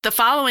The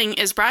following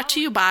is brought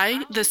to you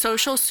by the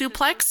Social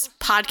Suplex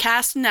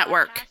Podcast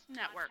Network.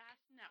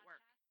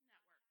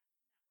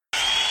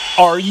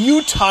 Are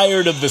you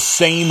tired of the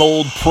same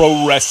old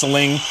pro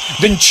wrestling?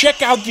 Then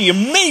check out the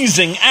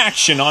amazing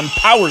action on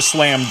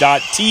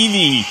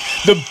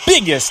Powerslam.tv, the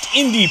biggest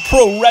indie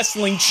pro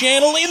wrestling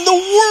channel in the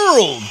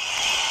world.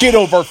 Get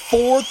over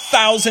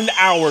 4,000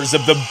 hours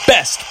of the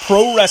best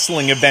pro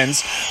wrestling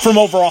events from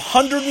over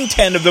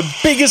 110 of the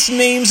biggest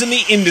names in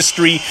the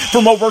industry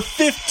from over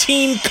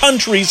 15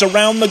 countries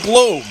around the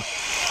globe.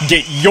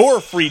 Get your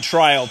free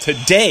trial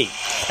today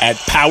at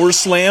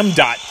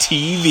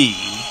Powerslam.tv.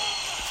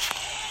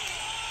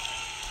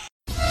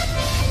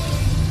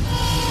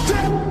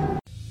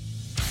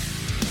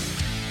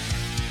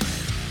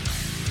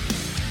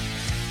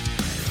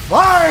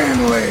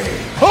 Finally,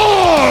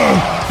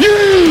 are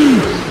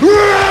you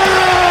ready?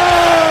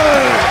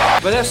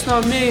 But that's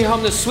not me,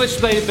 I'm the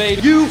Switchblade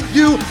baby. You,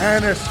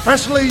 and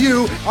especially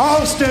you.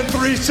 Austin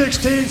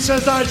 316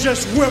 says I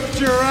just whipped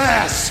your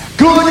ass.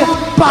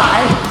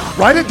 Goodbye.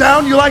 Write it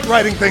down, you like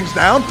writing things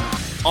down.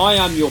 I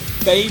am your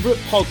favorite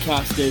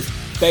podcaster's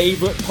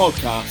favorite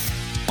podcast.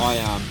 I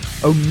am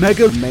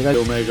Omega,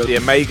 the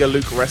Omega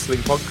Luke Wrestling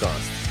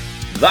Podcast.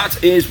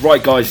 That is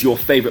right, guys, your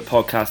favorite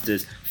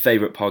podcaster's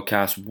favorite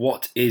podcast.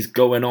 What is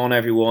going on,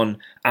 everyone?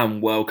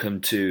 And welcome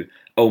to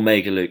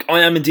Omega Luke. I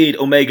am indeed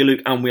Omega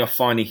Luke, and we are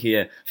finally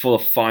here for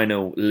the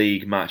final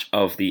league match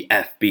of the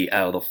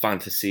FBL, the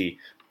Fantasy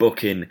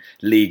Booking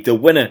League. The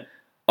winner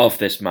of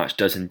this match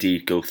does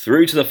indeed go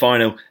through to the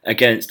final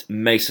against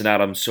Mason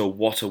Adams, so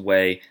what a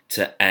way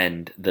to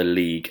end the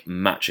league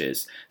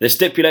matches. The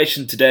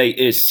stipulation today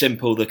is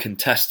simple. The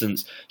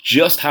contestants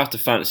just have to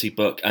fantasy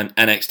book an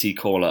NXT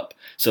call-up.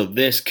 So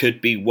this could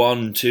be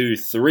 1, 2,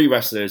 3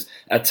 wrestlers,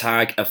 a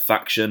tag, a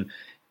faction.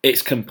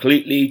 It's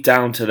completely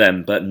down to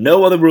them, but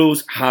no other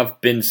rules have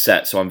been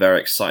set, so I'm very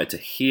excited to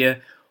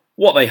hear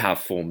what they have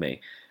for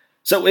me.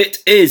 So it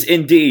is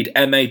indeed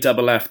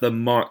MAFF, the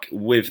Mark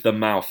with the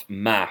Mouth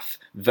Math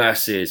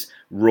versus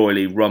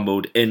Royally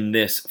Rumbled in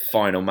this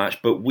final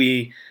match. But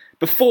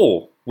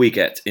before we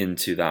get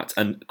into that,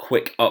 a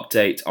quick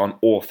update on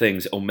all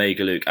things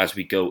Omega Luke as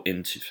we go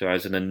into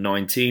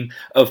 2019.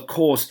 Of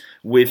course,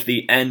 with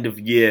the end of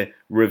year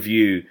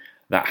review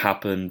that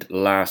happened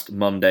last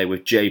Monday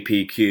with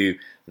JPQ,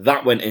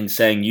 that went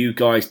insane. You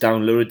guys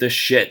downloaded the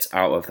shit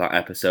out of that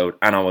episode,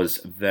 and I was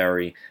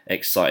very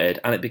excited,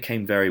 and it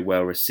became very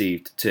well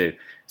received too.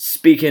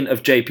 Speaking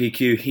of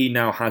JPQ, he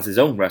now has his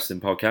own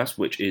wrestling podcast,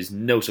 which is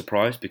no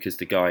surprise because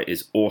the guy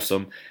is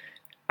awesome.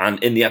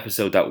 And in the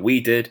episode that we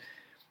did,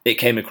 it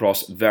came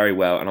across very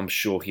well, and I'm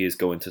sure he is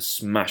going to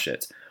smash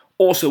it.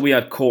 Also, we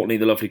had Courtney,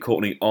 the lovely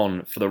Courtney,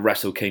 on for the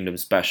Wrestle Kingdom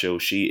special.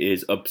 She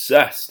is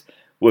obsessed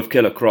with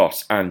Killer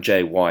Kross and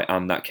Jay White,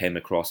 and that came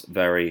across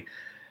very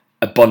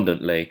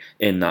abundantly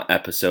in that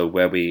episode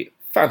where we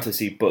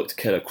fantasy booked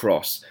Killer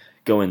Kross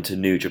going to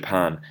New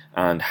Japan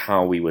and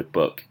how we would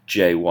book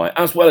Jay White,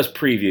 as well as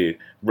preview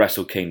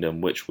Wrestle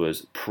Kingdom, which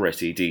was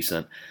pretty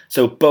decent.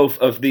 So both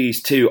of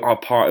these two are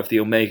part of the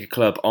Omega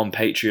Club on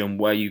Patreon,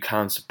 where you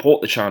can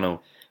support the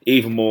channel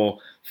even more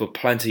for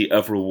plenty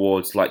of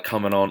rewards like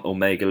coming on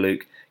Omega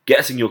Luke,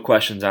 getting your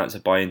questions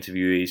answered by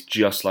interviewees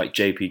just like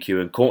JPQ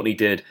and Courtney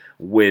did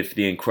with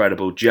the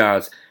incredible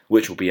Jazz,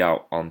 which will be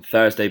out on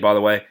Thursday, by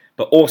the way,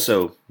 but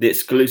also the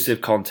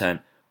exclusive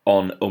content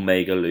on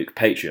Omega Luke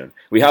Patreon.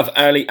 We have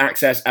early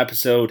access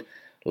episode,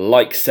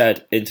 like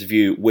said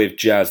interview with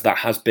Jazz, that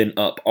has been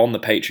up on the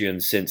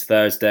Patreon since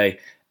Thursday.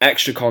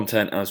 Extra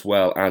content as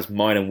well as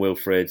mine and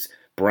Wilfred's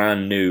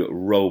brand new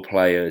Role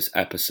Players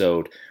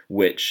episode,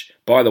 which,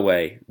 by the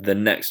way, the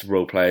next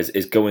Role Players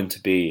is going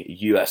to be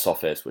US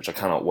Office, which I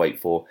cannot wait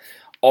for.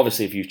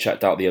 Obviously, if you've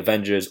checked out the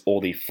Avengers or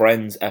the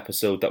Friends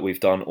episode that we've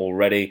done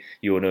already,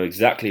 you will know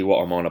exactly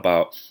what I'm on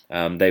about.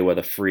 They were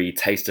the free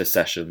taster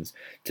sessions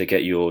to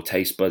get your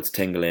taste buds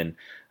tingling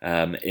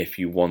if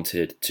you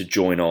wanted to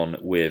join on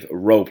with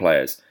Role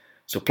Players.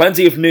 So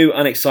plenty of new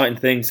and exciting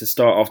things to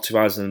start off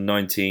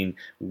 2019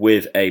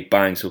 with a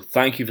bang. So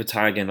thank you for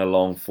tagging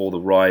along for the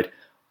ride.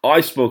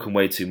 I've spoken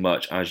way too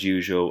much as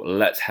usual.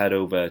 Let's head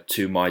over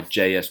to my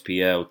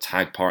JSPL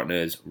tag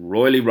partners,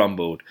 Royally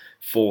Rumbled,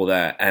 for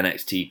their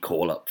NXT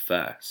call-up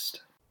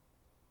first.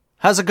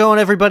 How's it going,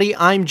 everybody?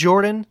 I'm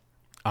Jordan.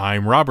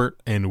 I'm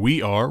Robert, and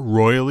we are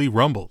Royally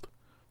Rumbled.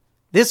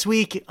 This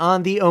week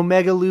on the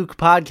Omega Luke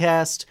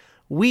podcast,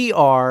 we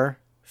are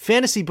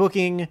fantasy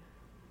booking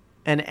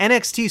an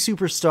NXT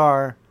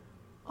superstar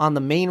on the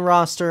main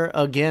roster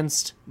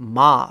against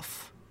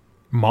Moff.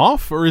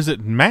 Moff, or is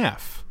it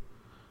Maff?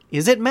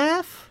 Is it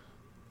Maff?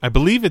 I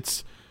believe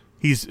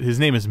his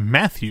name is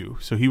Matthew,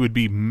 so he would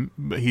be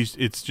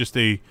it's just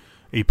a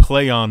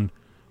play on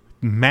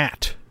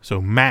Matt,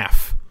 so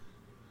Maff.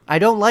 I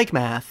don't like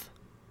math.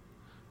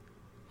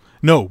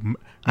 No,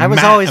 I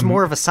was always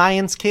more of a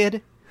science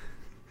kid.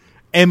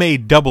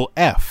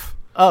 MAFF.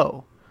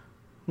 Oh,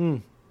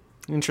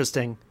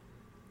 interesting.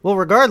 Well,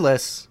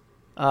 regardless,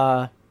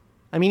 I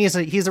mean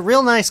he's a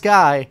real nice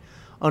guy.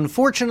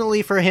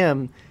 Unfortunately for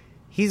him,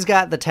 he's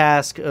got the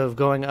task of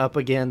going up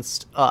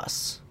against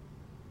us.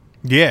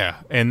 Yeah,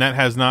 and that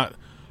has not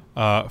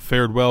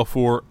fared well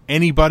for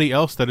anybody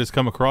else that has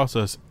come across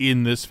us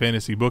in this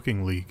fantasy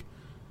booking league.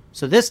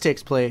 So this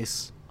takes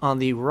place on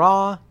the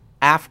Raw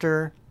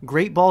after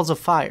Great Balls of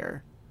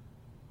Fire,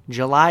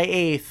 July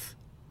 8th,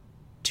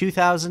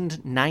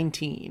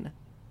 2019.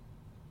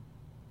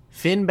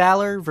 Finn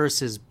Balor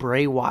versus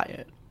Bray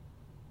Wyatt.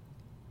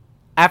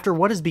 After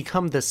what has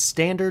become the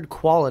standard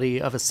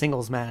quality of a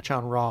singles match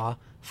on Raw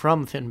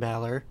from Finn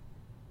Balor,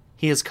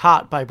 he is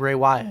caught by Bray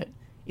Wyatt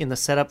in the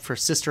setup for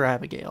Sister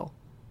Abigail.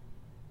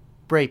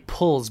 Bray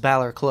pulls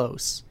Balor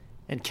close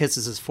and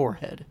kisses his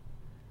forehead,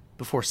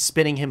 before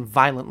spinning him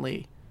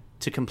violently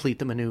to complete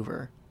the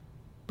maneuver.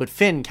 But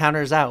Finn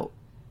counters out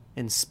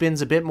and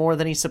spins a bit more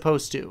than he's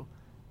supposed to,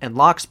 and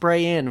locks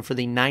Bray in for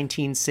the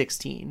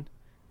 1916.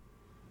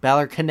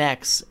 Balor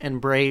connects,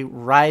 and Bray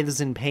writhes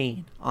in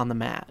pain on the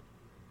mat,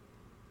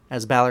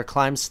 as Balor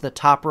climbs to the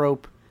top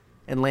rope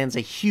and lands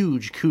a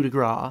huge coup de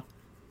grace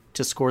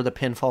to score the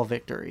pinfall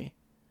victory.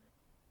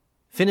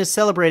 Finn is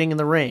celebrating in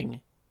the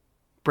ring.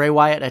 Bray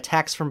Wyatt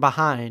attacks from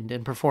behind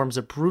and performs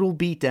a brutal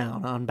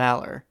beatdown on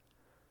Balor.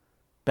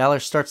 Balor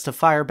starts to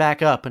fire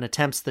back up and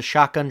attempts the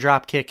shotgun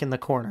dropkick in the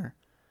corner,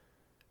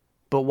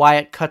 but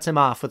Wyatt cuts him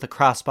off with a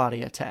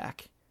crossbody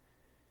attack.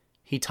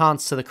 He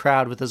taunts to the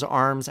crowd with his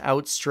arms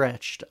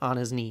outstretched on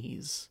his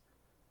knees.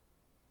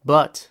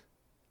 But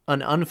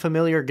an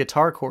unfamiliar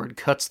guitar chord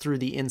cuts through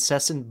the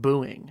incessant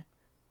booing.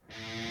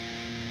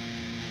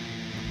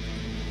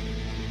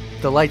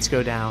 The lights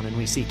go down and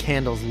we see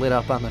candles lit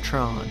up on the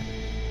Tron.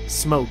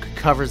 Smoke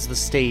covers the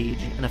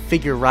stage and a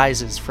figure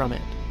rises from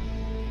it.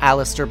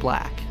 Aleister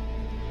Black,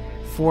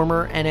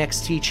 former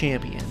NXT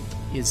champion,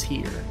 is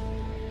here.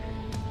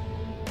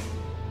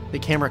 The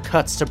camera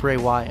cuts to Bray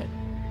Wyatt,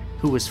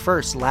 who was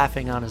first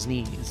laughing on his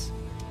knees,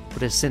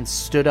 but has since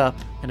stood up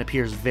and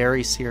appears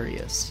very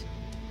serious.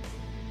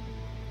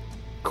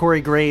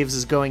 Corey Graves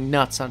is going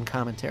nuts on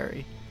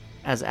commentary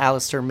as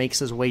Aleister makes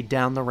his way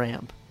down the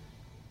ramp.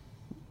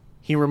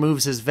 He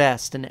removes his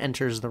vest and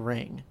enters the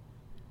ring.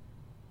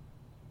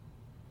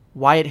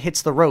 Wyatt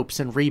hits the ropes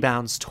and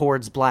rebounds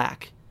towards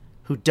Black,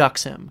 who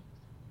ducks him,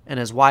 and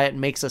as Wyatt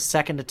makes a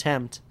second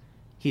attempt,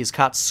 he is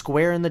caught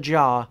square in the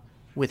jaw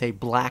with a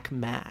black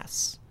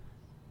mass.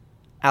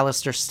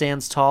 Aleister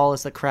stands tall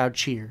as the crowd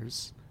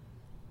cheers.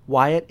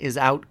 Wyatt is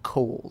out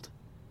cold.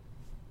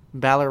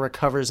 Balor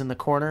recovers in the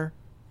corner,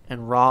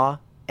 and Raw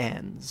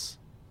ends.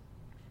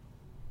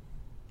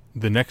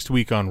 The next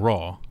week on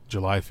Raw,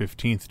 July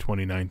 15th,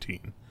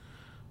 2019,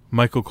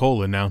 Michael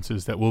Cole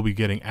announces that we'll be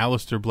getting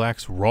Aleister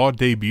Black's Raw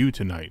debut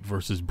tonight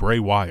versus Bray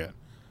Wyatt.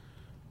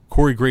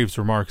 Corey Graves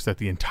remarks that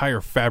the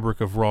entire fabric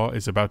of Raw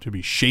is about to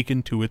be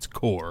shaken to its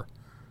core.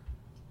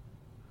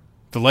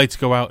 The lights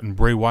go out and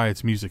Bray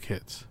Wyatt's music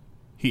hits.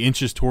 He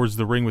inches towards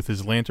the ring with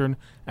his lantern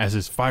as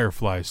his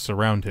fireflies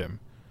surround him.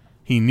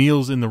 He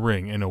kneels in the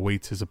ring and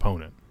awaits his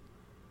opponent.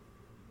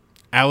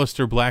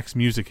 Aleister Black's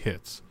music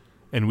hits,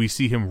 and we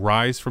see him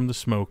rise from the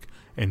smoke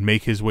and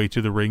make his way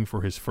to the ring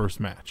for his first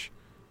match.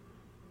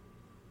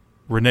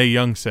 Renee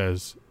Young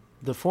says,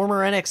 "The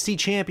former NXT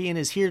champion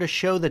is here to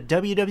show the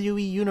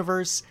WWE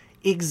Universe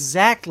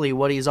exactly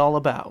what he's all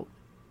about."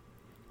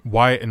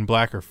 Wyatt and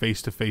Black are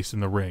face to face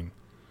in the ring.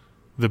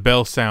 The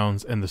bell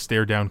sounds and the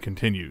stare down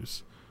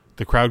continues.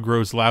 The crowd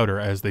grows louder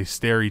as they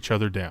stare each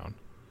other down.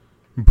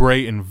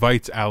 Bray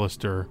invites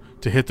Aleister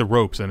to hit the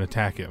ropes and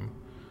attack him.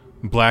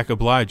 Black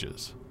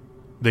obliges.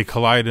 They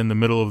collide in the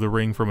middle of the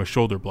ring from a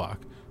shoulder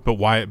block, but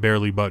Wyatt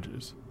barely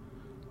budges.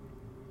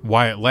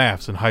 Wyatt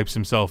laughs and hypes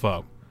himself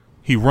up.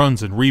 He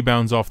runs and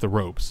rebounds off the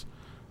ropes,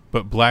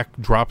 but Black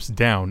drops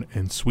down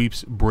and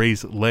sweeps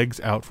Bray's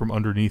legs out from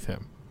underneath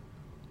him.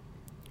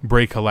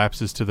 Bray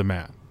collapses to the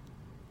mat.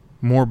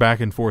 More back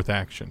and forth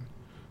action.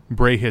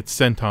 Bray hits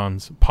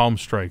sentons, palm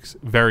strikes,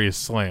 various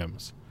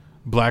slams.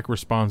 Black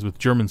responds with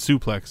German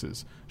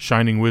suplexes,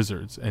 shining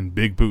wizards, and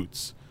big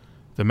boots.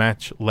 The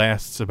match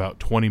lasts about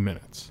 20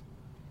 minutes.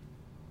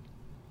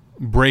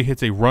 Bray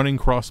hits a running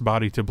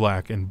crossbody to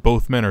Black, and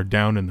both men are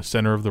down in the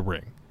center of the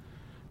ring.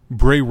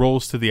 Bray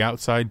rolls to the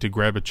outside to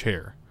grab a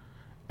chair.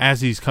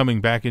 As he's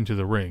coming back into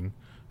the ring,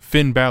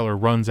 Finn Balor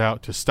runs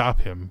out to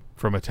stop him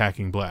from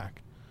attacking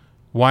Black.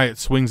 Wyatt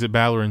swings at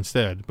Balor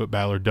instead, but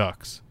Balor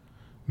ducks.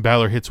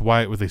 Balor hits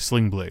Wyatt with a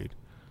sling blade.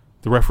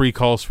 The referee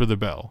calls for the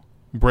bell.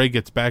 Bray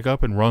gets back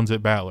up and runs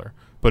at Balor,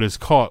 but is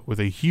caught with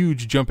a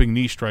huge jumping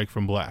knee strike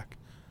from Black,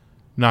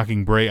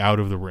 knocking Bray out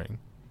of the ring.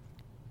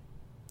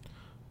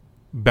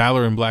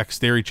 Balor and Black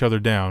stare each other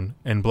down,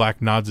 and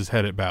Black nods his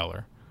head at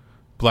Balor.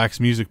 Black's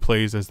music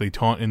plays as they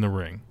taunt in the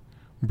ring.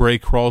 Bray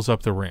crawls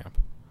up the ramp.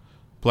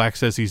 Black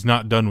says he's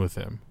not done with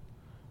him.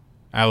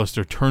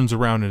 Aleister turns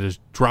around and is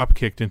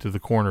drop-kicked into the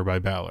corner by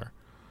Balor.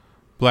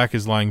 Black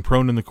is lying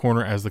prone in the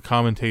corner as the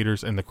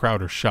commentators and the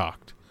crowd are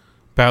shocked.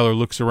 Balor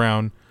looks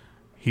around.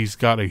 He's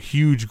got a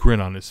huge grin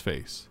on his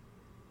face.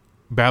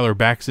 Balor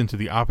backs into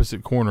the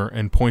opposite corner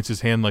and points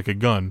his hand like a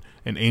gun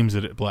and aims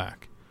it at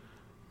Black.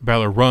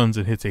 Balor runs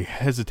and hits a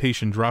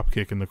hesitation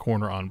dropkick in the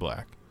corner on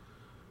Black.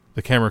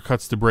 The camera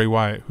cuts to Bray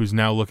Wyatt, who's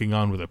now looking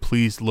on with a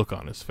pleased look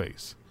on his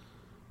face.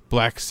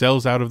 Black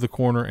sells out of the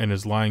corner and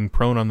is lying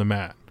prone on the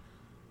mat.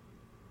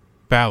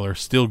 Balor,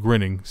 still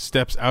grinning,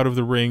 steps out of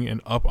the ring and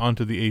up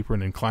onto the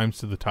apron and climbs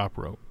to the top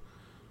rope.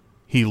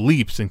 He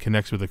leaps and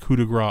connects with a coup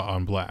de grace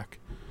on Black.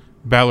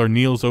 Balor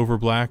kneels over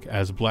Black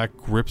as Black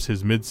grips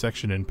his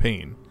midsection in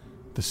pain.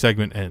 The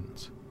segment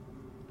ends.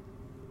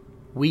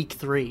 Week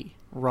 3,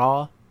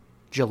 Raw,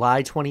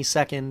 July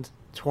 22nd,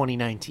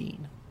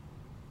 2019.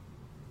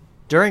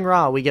 During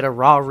Raw, we get a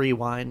Raw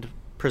Rewind,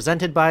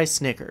 presented by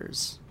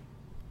Snickers.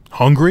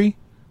 Hungry?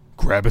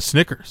 Grab a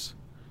Snickers.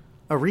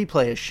 A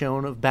replay is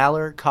shown of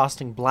Balor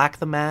costing Black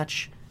the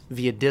match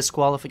via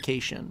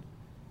disqualification,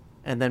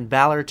 and then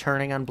Balor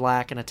turning on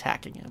Black and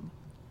attacking him.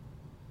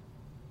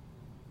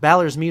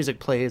 Balor's music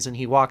plays and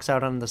he walks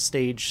out on the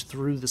stage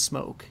through the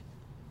smoke.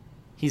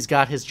 He's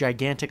got his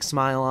gigantic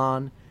smile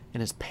on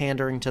and is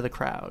pandering to the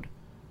crowd,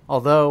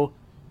 although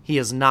he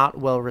is not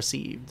well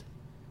received.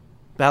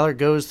 Balor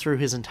goes through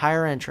his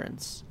entire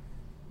entrance.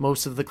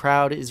 Most of the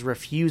crowd is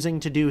refusing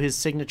to do his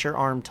signature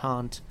arm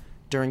taunt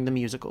during the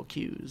musical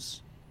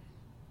cues.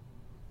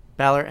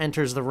 Balor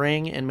enters the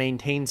ring and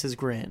maintains his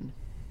grin.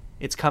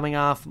 It's coming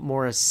off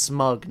more as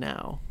smug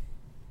now.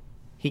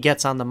 He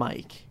gets on the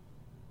mic.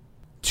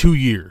 2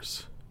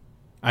 years.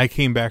 I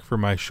came back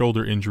from my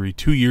shoulder injury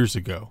 2 years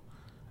ago.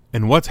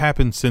 And what's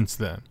happened since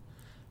then?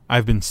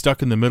 I've been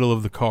stuck in the middle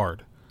of the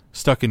card.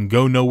 Stuck in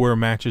go-nowhere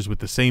matches with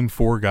the same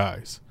 4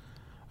 guys.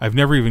 I've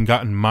never even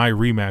gotten my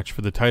rematch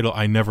for the title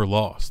I never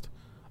lost.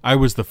 I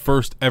was the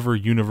first ever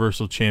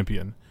Universal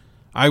Champion.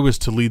 I was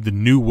to lead the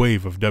new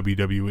wave of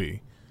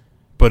WWE.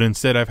 But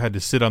instead I've had to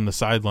sit on the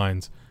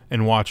sidelines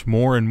and watch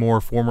more and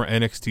more former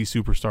NXT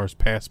superstars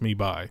pass me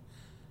by.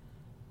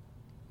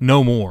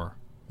 No more.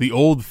 The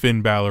old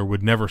Finn Balor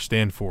would never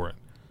stand for it.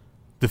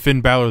 The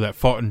Finn Balor that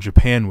fought in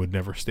Japan would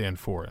never stand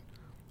for it.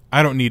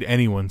 I don't need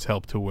anyone's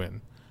help to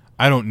win.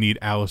 I don't need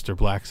Aleister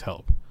Black's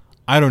help.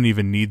 I don't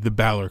even need the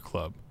Balor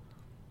Club.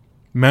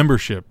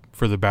 Membership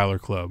for the Balor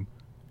Club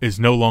is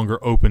no longer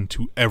open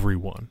to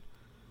everyone.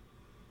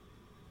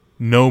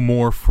 No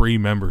more free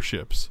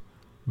memberships.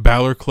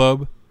 Balor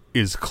Club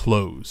is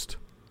closed.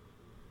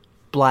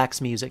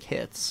 Black's music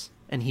hits,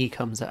 and he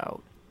comes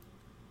out.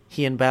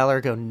 He and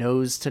Balor go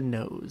nose to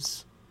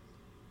nose.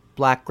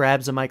 Black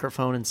grabs a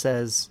microphone and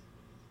says,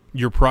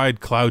 "Your pride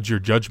clouds your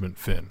judgment,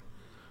 Finn.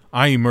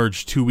 I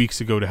emerged 2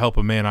 weeks ago to help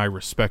a man I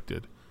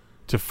respected,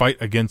 to fight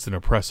against an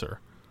oppressor.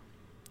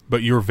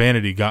 But your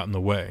vanity got in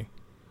the way.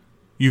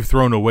 You've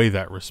thrown away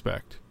that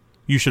respect.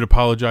 You should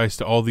apologize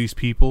to all these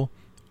people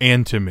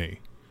and to me,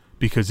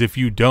 because if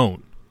you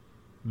don't,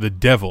 the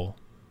devil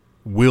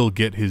will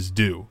get his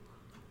due."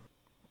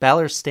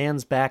 Balor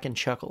stands back and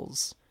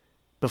chuckles,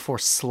 before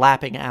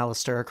slapping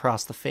Aleister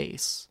across the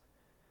face.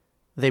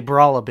 They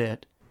brawl a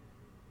bit.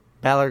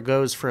 Balor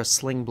goes for a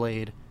sling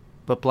blade,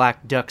 but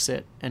Black ducks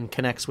it and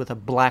connects with a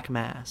black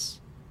mass.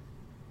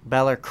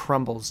 Balor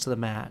crumbles to the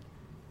mat,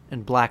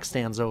 and Black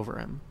stands over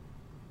him.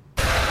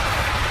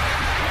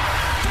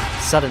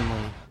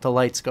 Suddenly, the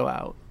lights go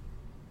out.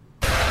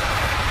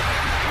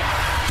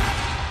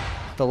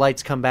 The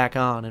lights come back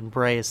on, and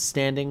Bray is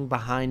standing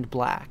behind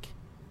Black.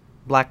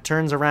 Black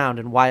turns around,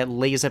 and Wyatt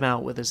lays him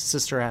out with his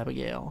sister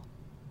Abigail.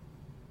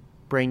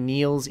 Bray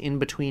kneels in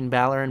between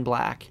Balor and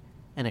Black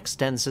and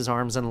extends his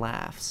arms and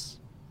laughs.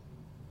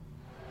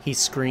 He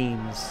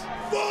screams,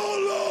 "Follow!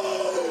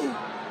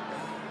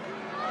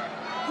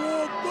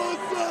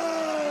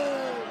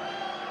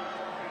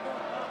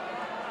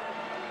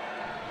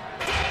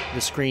 The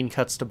screen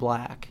cuts to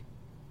black.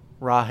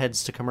 Raw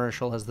heads to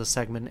commercial as the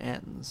segment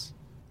ends.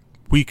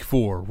 Week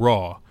 4,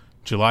 Raw,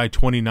 July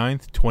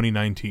 29th,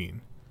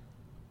 2019.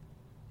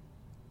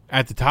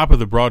 At the top of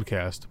the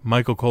broadcast,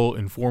 Michael Cole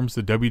informs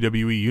the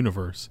WWE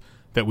Universe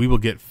that we will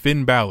get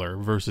Finn Balor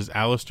versus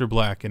Aleister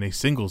Black in a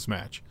singles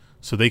match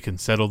so they can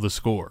settle the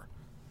score.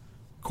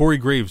 Corey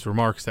Graves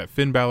remarks that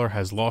Finn Balor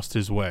has lost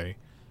his way,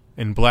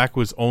 and Black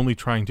was only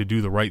trying to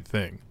do the right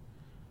thing.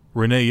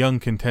 Renee Young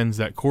contends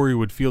that Corey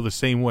would feel the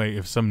same way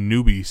if some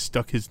newbie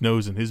stuck his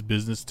nose in his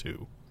business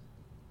too.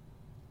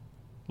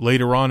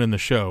 Later on in the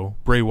show,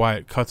 Bray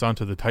Wyatt cuts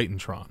onto the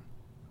Titantron.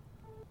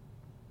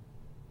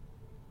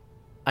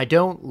 I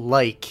don't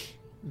like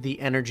the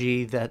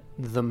energy that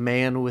the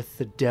man with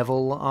the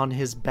devil on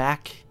his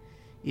back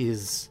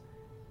is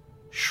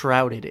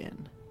shrouded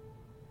in.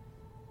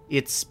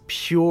 It's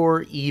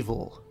pure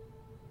evil.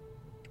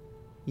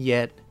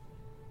 Yet,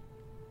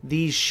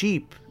 these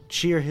sheep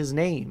cheer his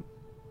name.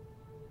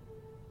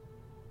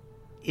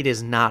 It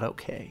is not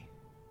okay.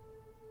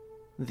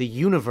 The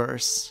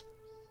universe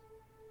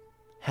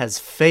has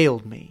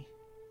failed me.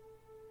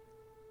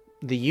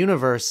 The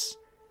universe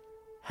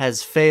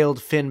has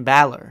failed Finn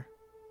Balor.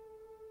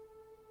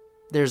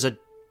 There's a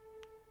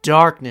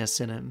darkness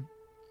in him.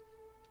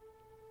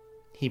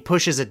 He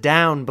pushes it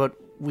down, but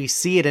we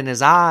see it in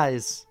his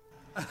eyes.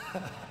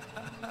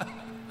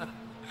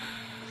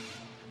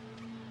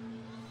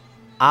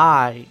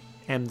 I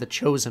am the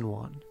chosen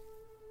one.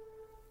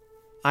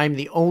 I'm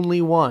the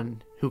only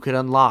one who could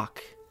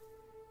unlock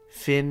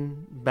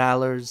Finn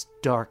Balor's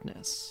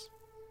darkness.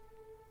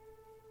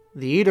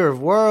 The Eater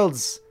of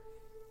Worlds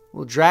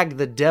will drag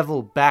the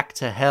devil back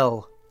to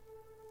hell.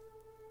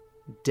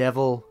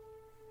 Devil,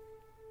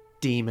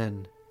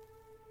 demon.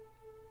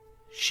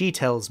 She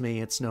tells me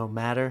it's no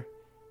matter.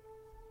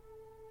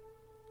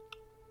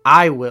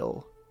 I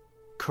will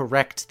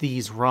correct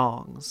these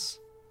wrongs,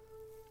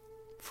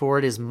 for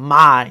it is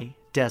my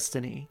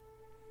destiny,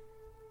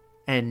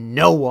 and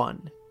no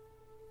one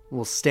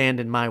will stand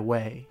in my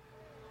way.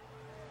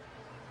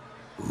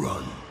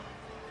 Run.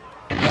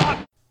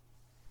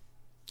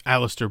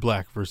 Aleister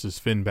Black versus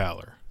Finn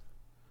Balor.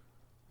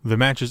 The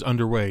match is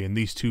underway and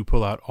these two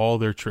pull out all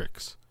their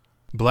tricks.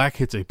 Black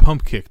hits a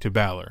pump kick to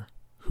Balor,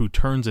 who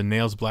turns and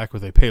nails Black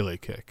with a Pele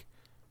kick.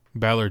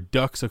 Balor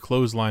ducks a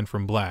clothesline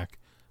from Black,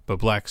 but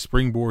Black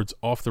springboards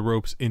off the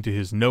ropes into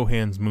his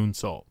no-hands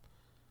moonsault.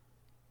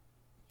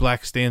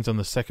 Black stands on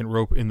the second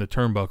rope in the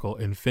turnbuckle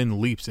and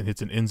Finn leaps and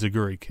hits an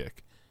enziguri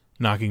kick,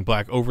 knocking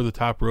Black over the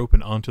top rope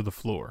and onto the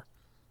floor.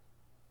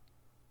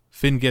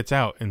 Finn gets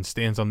out and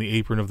stands on the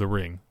apron of the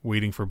ring,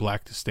 waiting for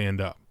Black to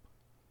stand up.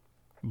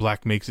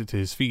 Black makes it to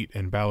his feet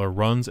and Balor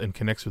runs and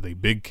connects with a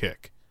big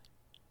kick.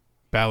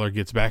 Balor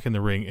gets back in the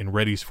ring and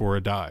readies for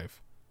a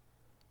dive.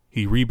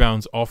 He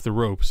rebounds off the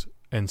ropes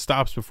and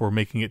stops before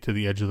making it to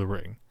the edge of the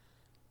ring.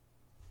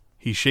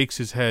 He shakes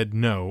his head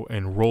no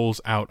and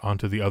rolls out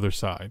onto the other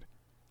side.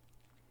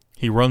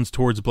 He runs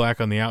towards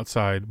Black on the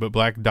outside, but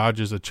Black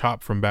dodges a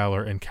chop from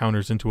Balor and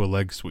counters into a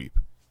leg sweep.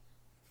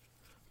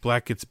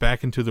 Black gets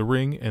back into the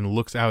ring and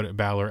looks out at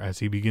Balor as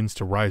he begins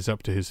to rise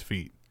up to his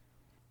feet.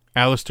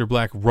 Aleister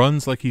Black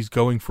runs like he's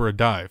going for a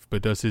dive,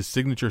 but does his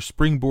signature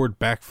springboard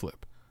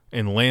backflip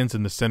and lands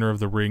in the center of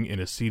the ring in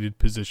a seated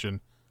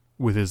position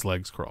with his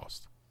legs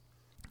crossed.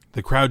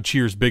 The crowd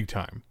cheers big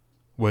time,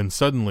 when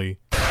suddenly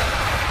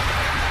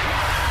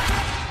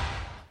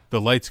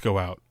the lights go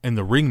out and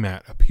the ring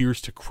mat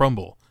appears to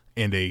crumble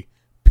and a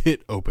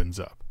pit opens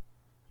up.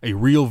 A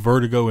real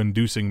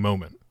vertigo-inducing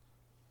moment.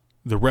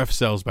 The ref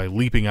sells by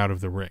leaping out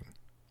of the ring.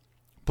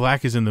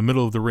 Black is in the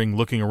middle of the ring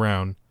looking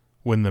around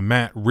when the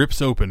mat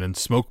rips open and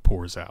smoke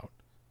pours out.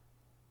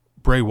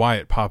 Bray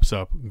Wyatt pops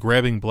up,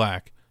 grabbing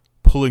Black,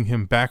 pulling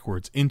him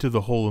backwards into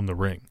the hole in the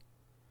ring.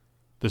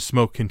 The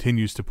smoke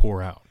continues to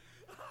pour out.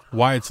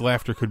 Wyatt's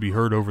laughter could be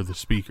heard over the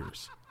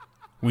speakers.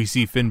 We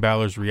see Finn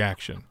Balor's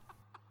reaction.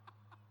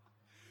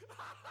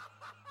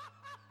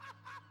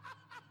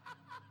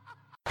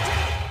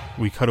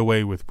 We cut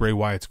away with Bray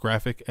Wyatt's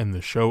graphic and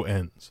the show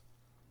ends.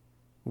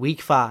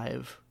 Week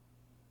 5,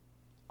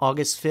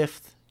 August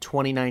 5th,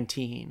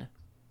 2019,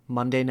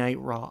 Monday Night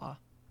Raw.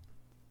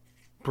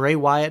 Bray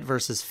Wyatt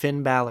versus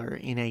Finn Balor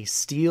in a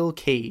steel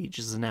cage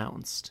is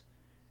announced.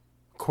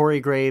 Corey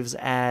Graves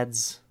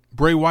adds,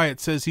 Bray Wyatt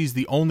says he's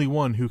the only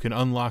one who can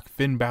unlock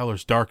Finn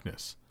Balor's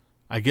darkness.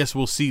 I guess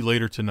we'll see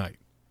later tonight.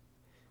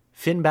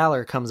 Finn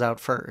Balor comes out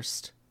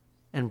first,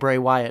 and Bray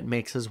Wyatt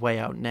makes his way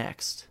out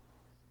next.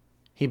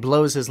 He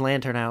blows his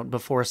lantern out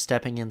before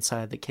stepping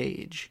inside the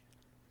cage.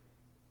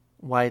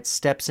 Wyatt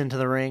steps into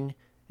the ring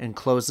and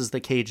closes the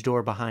cage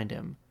door behind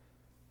him.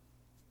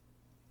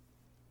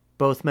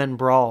 Both men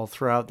brawl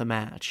throughout the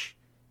match.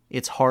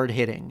 It's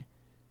hard-hitting.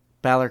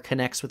 Balor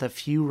connects with a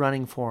few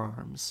running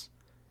forearms.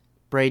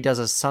 Bray does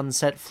a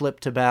sunset flip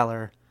to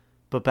Balor,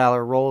 but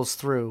Balor rolls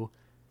through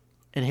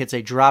and hits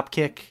a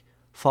dropkick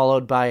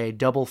followed by a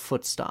double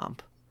foot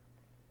stomp.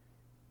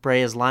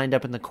 Bray is lined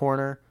up in the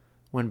corner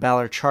when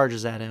Balor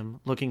charges at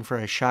him, looking for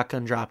a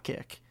shotgun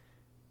dropkick,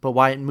 but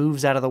Wyatt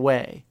moves out of the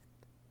way.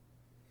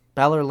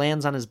 Balor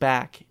lands on his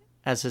back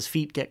as his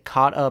feet get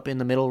caught up in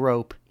the middle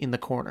rope in the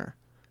corner.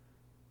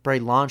 Bray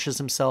launches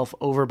himself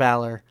over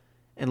Balor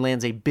and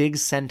lands a big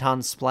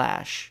senton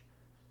splash.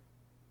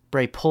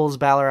 Bray pulls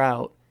Balor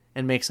out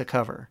and makes a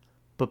cover,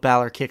 but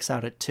Balor kicks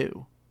out at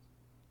 2.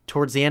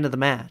 Towards the end of the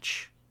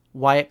match,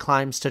 Wyatt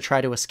climbs to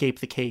try to escape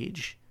the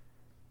cage,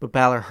 but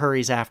Balor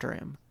hurries after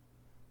him.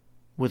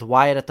 With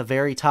Wyatt at the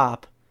very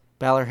top,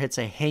 Balor hits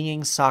a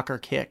hanging soccer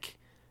kick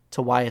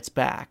to Wyatt's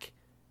back,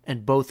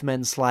 and both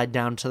men slide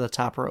down to the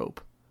top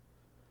rope.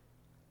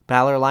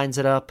 Balor lines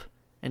it up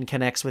and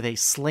connects with a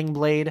sling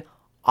blade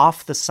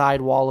off the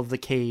side wall of the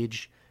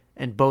cage,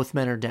 and both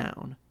men are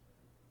down.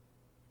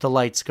 The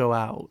lights go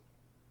out.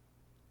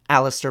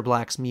 Aleister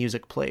Black's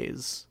music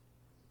plays.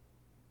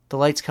 The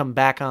lights come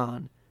back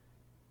on,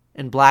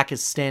 and Black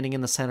is standing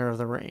in the center of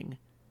the ring.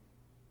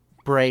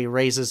 Bray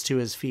raises to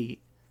his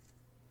feet,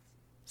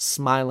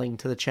 smiling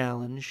to the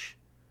challenge.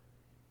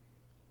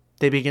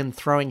 They begin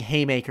throwing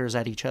haymakers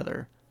at each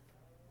other.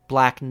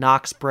 Black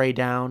knocks Bray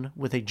down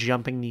with a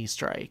jumping knee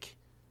strike.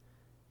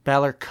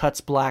 Balor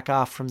cuts Black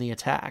off from the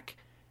attack,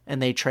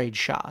 and they trade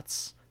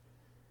shots.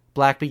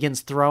 Black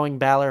begins throwing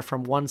Balor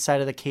from one side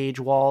of the cage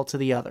wall to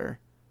the other.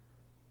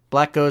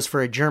 Black goes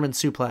for a German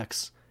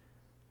suplex,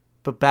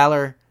 but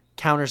Balor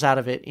counters out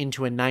of it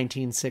into a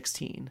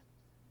 1916.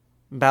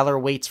 Balor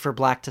waits for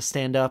Black to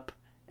stand up,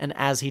 and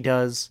as he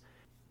does,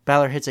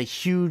 Balor hits a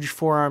huge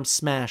forearm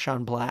smash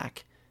on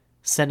Black,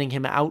 sending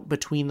him out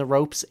between the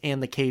ropes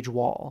and the cage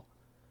wall.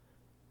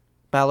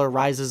 Balor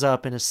rises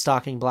up and is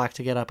stalking Black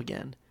to get up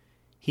again.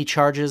 He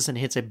charges and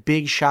hits a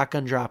big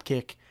shotgun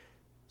dropkick,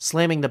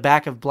 slamming the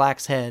back of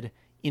Black's head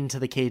into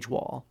the cage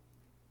wall.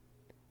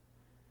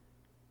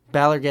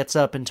 Balor gets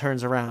up and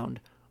turns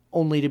around,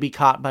 only to be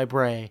caught by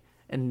Bray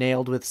and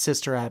nailed with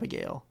Sister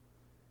Abigail.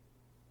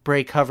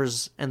 Bray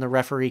covers and the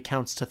referee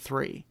counts to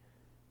 3.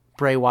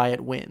 Bray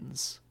Wyatt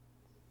wins.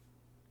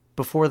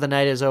 Before the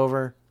night is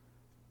over,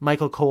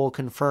 Michael Cole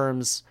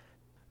confirms,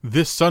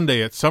 this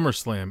Sunday at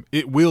SummerSlam,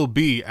 it will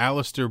be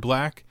Aleister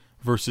Black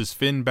versus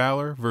Finn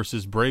Balor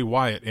versus Bray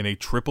Wyatt in a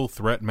triple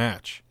threat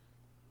match.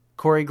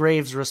 Corey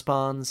Graves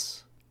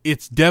responds,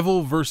 it's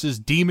Devil versus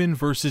Demon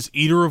versus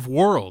Eater of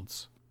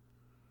Worlds.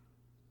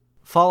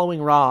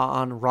 Following Raw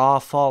on Raw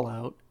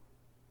Fallout,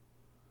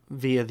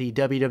 via the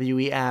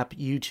WWE app,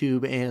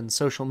 YouTube, and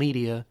social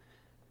media,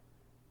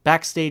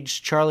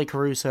 backstage Charlie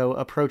Caruso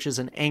approaches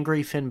an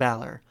angry Finn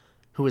Balor,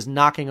 who is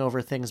knocking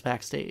over things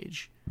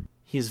backstage.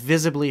 He is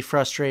visibly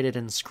frustrated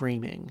and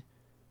screaming.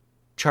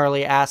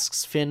 Charlie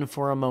asks Finn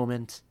for a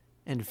moment,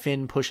 and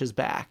Finn pushes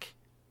back.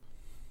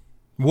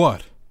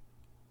 What?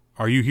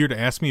 Are you here to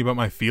ask me about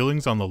my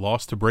feelings on the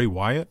loss to Bray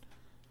Wyatt?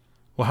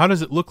 Well, how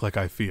does it look like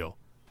I feel?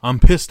 I'm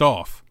pissed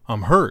off.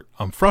 I'm hurt.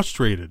 I'm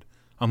frustrated.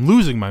 I'm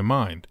losing my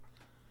mind.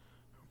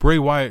 Bray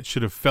Wyatt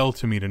should have fell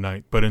to me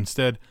tonight, but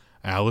instead,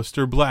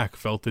 Aleister Black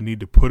felt the need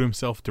to put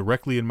himself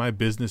directly in my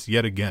business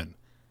yet again.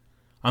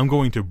 I'm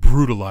going to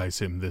brutalize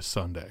him this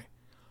Sunday.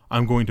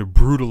 I'm going to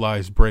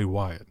brutalize Bray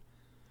Wyatt.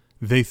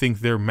 They think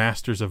they're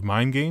masters of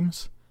mind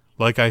games?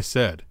 Like I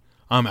said,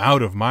 I'm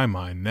out of my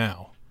mind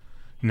now.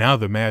 Now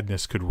the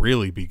madness could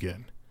really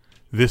begin.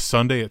 This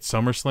Sunday at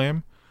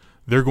SummerSlam,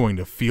 they're going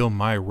to feel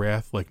my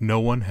wrath like no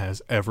one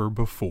has ever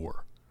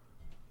before.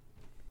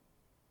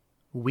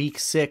 Week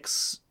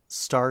 6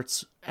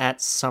 starts at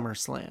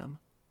SummerSlam,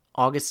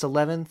 August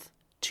 11th,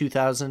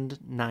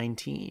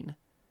 2019.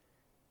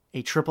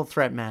 A triple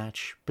threat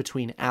match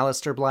between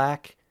Aleister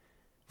Black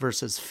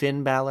versus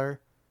Finn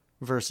Balor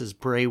versus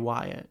Bray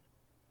Wyatt.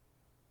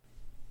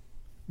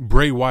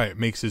 Bray Wyatt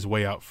makes his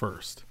way out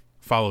first,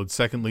 followed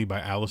secondly by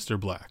Aleister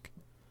Black.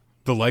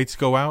 The lights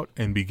go out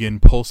and begin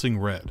pulsing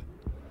red.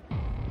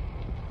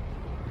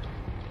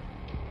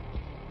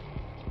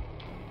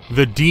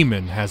 The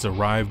Demon has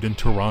arrived in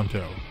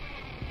Toronto.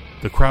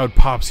 The crowd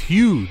pops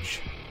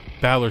huge.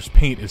 Balor's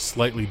paint is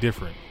slightly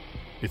different.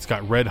 It's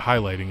got red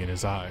highlighting in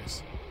his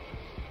eyes.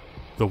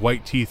 The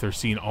white teeth are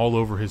seen all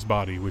over his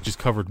body, which is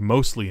covered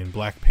mostly in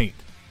black paint.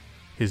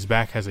 His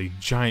back has a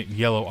giant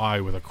yellow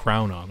eye with a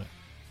crown on it.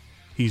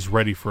 He's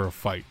ready for a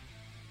fight.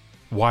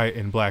 Wyatt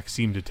and Black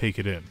seem to take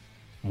it in.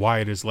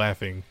 Wyatt is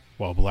laughing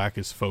while Black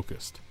is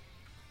focused.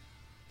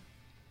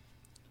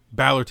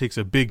 Balor takes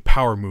a big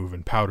power move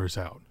and powders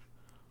out.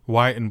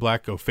 Wyatt and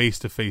Black go face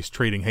to face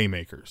trading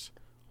haymakers.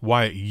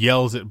 Wyatt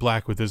yells at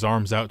Black with his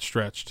arms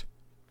outstretched.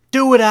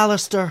 Do it,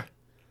 Aleister!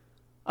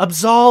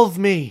 Absolve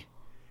me!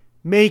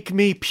 Make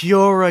me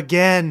pure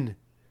again!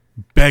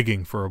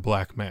 Begging for a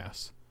black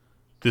mass.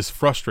 This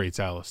frustrates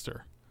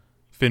Aleister.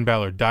 Finn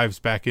Balor dives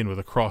back in with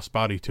a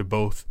crossbody to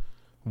both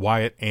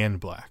Wyatt and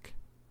Black.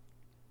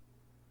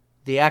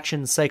 The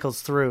action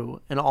cycles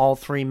through, and all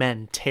 3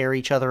 men tear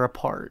each other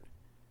apart.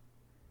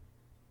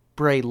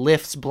 Bray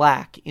lifts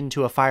Black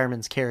into a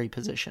fireman's carry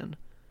position.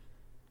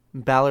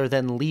 Balor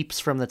then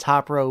leaps from the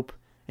top rope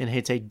and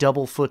hits a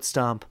double foot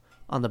stomp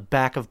on the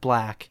back of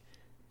Black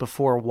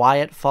before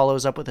Wyatt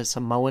follows up with a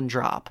Samoan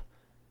drop.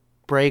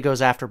 Bray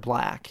goes after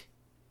Black.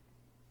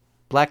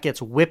 Black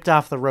gets whipped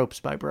off the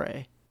ropes by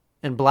Bray,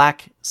 and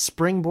Black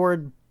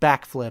springboard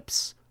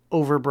backflips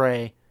over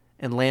Bray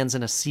and lands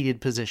in a seated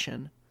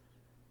position.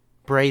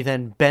 Bray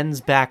then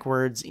bends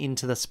backwards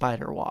into the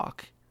spider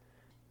walk.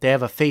 They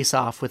have a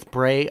face-off with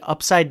Bray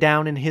upside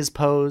down in his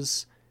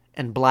pose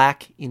and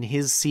Black in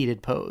his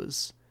seated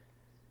pose.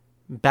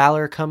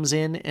 Balor comes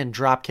in and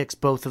dropkicks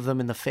both of them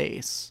in the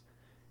face.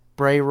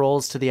 Bray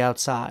rolls to the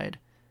outside,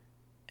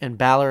 and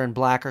Balor and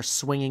Black are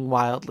swinging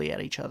wildly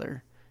at each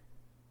other.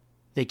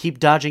 They keep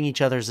dodging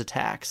each other's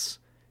attacks.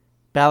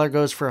 Balor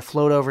goes for a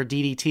float-over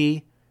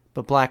DDT,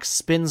 but Black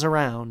spins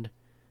around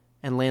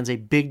and lands a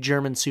big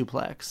German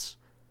suplex.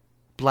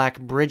 Black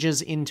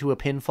bridges into a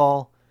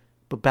pinfall,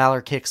 but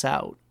Balor kicks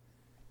out.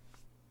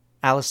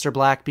 Aleister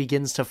Black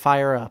begins to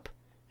fire up,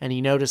 and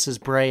he notices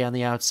Bray on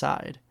the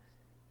outside.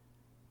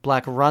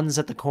 Black runs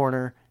at the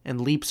corner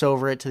and leaps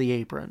over it to the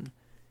apron.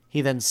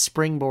 He then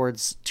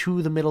springboards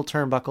to the middle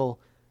turnbuckle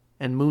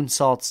and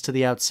moonsaults to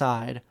the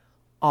outside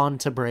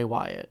onto Bray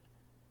Wyatt.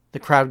 The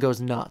crowd goes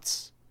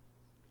nuts.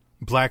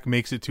 Black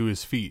makes it to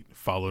his feet,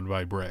 followed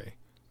by Bray.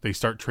 They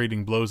start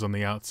trading blows on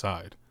the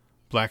outside.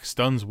 Black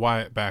stuns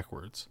Wyatt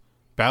backwards.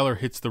 Balor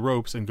hits the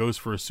ropes and goes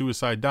for a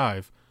suicide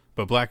dive,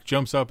 but Black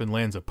jumps up and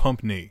lands a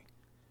pump knee.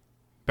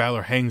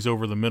 Balor hangs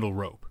over the middle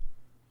rope.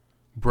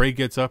 Bray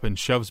gets up and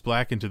shoves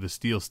Black into the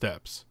steel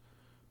steps.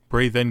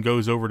 Bray then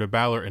goes over to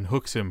Balor and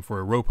hooks him for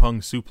a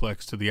rope-hung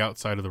suplex to the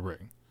outside of the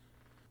ring.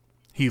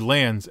 He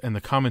lands, and the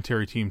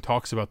commentary team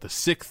talks about the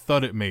sick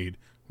thud it made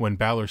when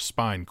Balor's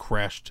spine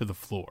crashed to the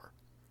floor.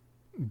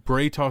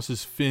 Bray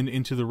tosses Finn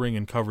into the ring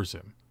and covers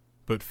him,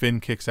 but Finn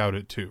kicks out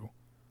at 2.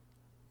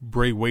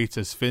 Bray waits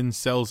as Finn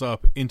sells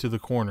up into the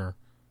corner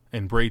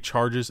and Bray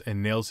charges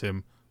and nails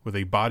him with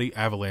a body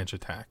avalanche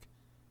attack.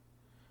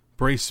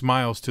 Bray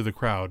smiles to the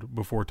crowd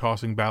before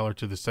tossing Balor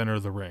to the center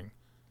of the ring,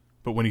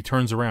 but when he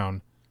turns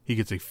around, he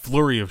gets a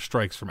flurry of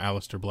strikes from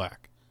Aleister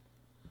Black.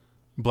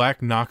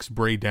 Black knocks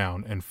Bray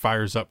down and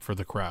fires up for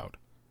the crowd.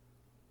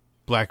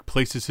 Black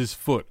places his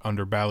foot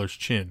under Balor's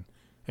chin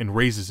and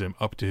raises him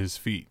up to his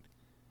feet.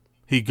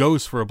 He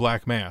goes for a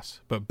Black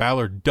Mass, but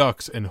Balor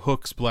ducks and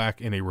hooks Black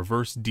in a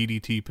reverse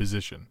DDT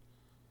position.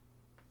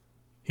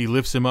 He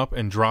lifts him up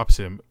and drops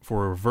him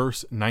for a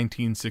reverse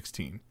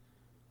 1916.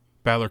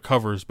 Balor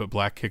covers, but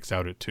Black kicks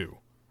out at 2.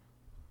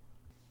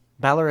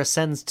 Balor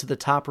ascends to the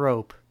top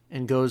rope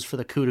and goes for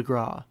the coup de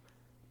grace,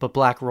 but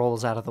Black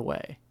rolls out of the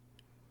way.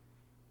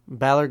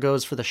 Balor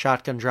goes for the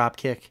shotgun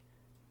dropkick,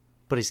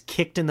 but is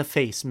kicked in the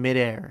face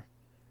mid-air.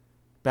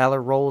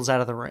 Balor rolls out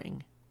of the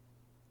ring.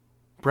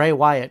 Bray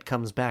Wyatt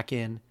comes back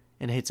in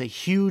and hits a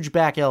huge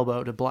back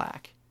elbow to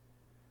Black.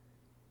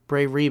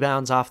 Bray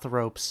rebounds off the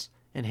ropes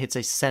and hits a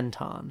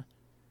senton.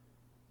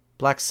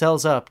 Black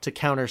sells up to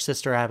counter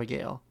Sister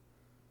Abigail.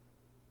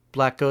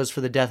 Black goes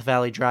for the Death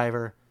Valley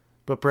driver,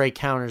 but Bray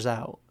counters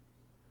out.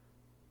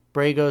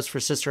 Bray goes for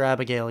Sister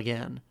Abigail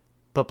again,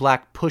 but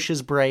Black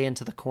pushes Bray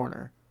into the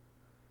corner.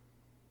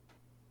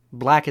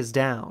 Black is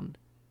down,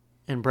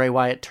 and Bray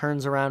Wyatt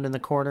turns around in the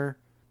corner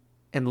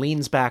and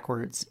leans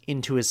backwards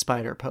into his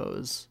spider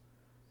pose.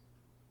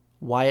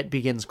 Wyatt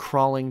begins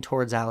crawling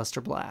towards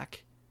Aleister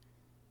Black.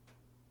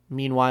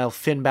 Meanwhile,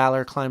 Finn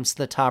Balor climbs to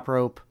the top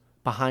rope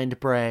behind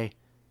Bray,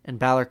 and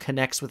Balor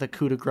connects with a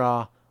coup de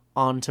grace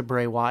onto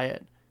Bray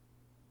Wyatt.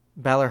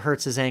 Balor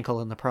hurts his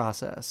ankle in the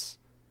process.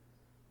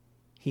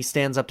 He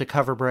stands up to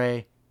cover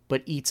Bray,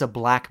 but eats a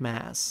Black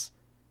Mass,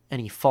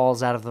 and he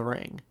falls out of the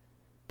ring.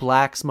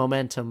 Black's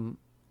momentum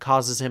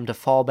causes him to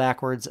fall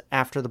backwards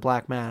after the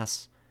Black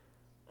Mass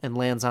and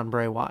lands on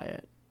Bray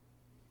Wyatt.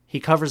 He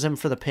covers him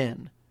for the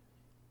pin.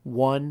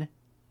 1,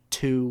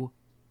 2,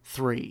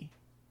 3.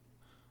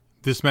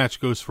 This match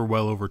goes for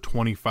well over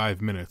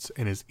 25 minutes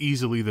and is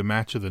easily the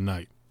match of the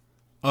night.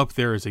 Up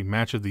there as a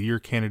match of the year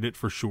candidate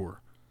for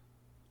sure.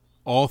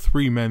 All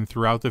 3 men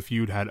throughout the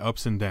feud had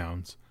ups and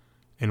downs,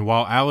 and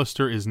while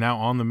Aleister is now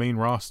on the main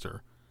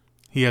roster,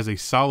 he has a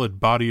solid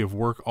body of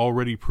work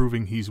already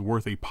proving he's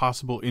worth a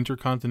possible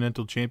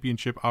Intercontinental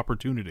Championship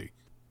opportunity,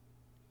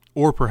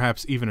 or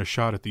perhaps even a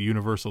shot at the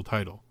Universal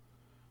title.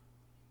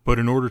 But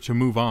in order to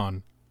move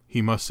on,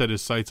 he must set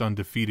his sights on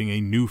defeating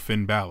a new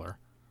Finn Balor,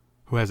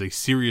 who has a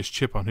serious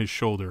chip on his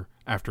shoulder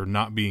after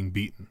not being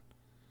beaten.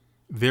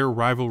 Their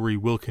rivalry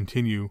will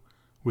continue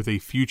with a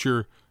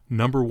future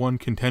 #1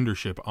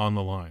 contendership on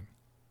the line.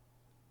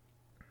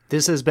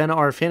 This has been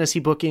our fantasy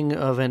booking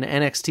of an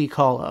NXT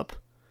call-up.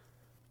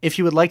 If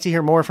you would like to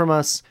hear more from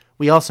us,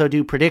 we also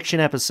do prediction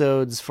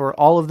episodes for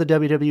all of the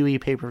WWE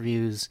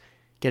pay-per-views,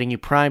 getting you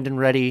primed and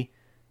ready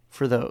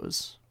for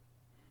those.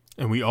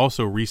 And we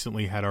also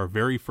recently had our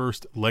very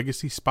first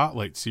Legacy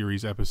Spotlight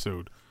Series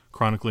episode,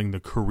 chronicling the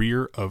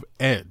career of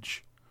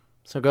Edge.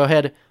 So go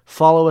ahead,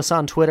 follow us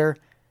on Twitter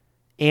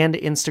and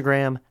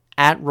Instagram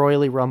at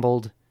Royally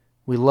Rumbled.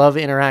 We love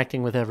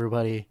interacting with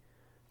everybody.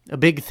 A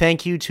big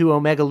thank you to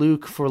Omega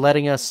Luke for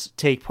letting us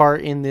take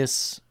part in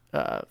this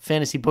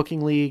fantasy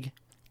booking league.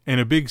 And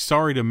a big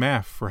sorry to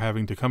Maff for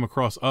having to come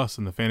across us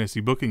in the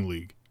Fantasy Booking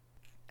League.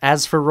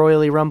 As for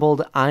Royally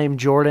Rumbled, I'm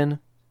Jordan.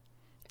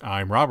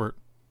 I'm Robert.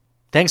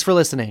 Thanks for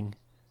listening.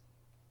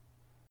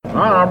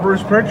 Hi, I'm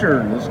Bruce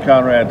Pritchard. This is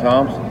Conrad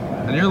Thompson.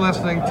 And you're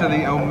listening to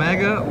the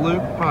Omega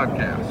Luke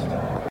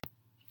Podcast.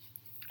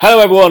 Hello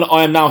everyone,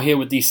 I am now here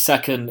with the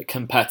second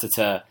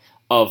competitor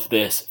of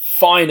this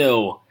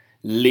final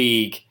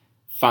league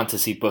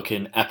fantasy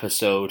booking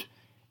episode.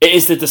 It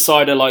is the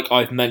decider, like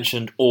I've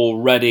mentioned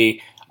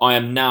already. I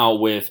am now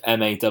with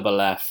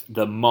MAFF,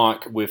 the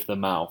Mark with the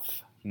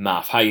Mouth.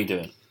 Maff, how you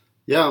doing?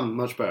 Yeah, I'm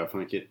much better,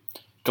 thank you.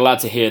 Glad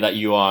to hear that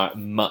you are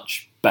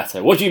much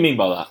better. What do you mean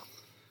by that?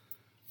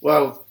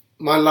 Well,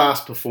 my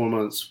last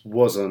performance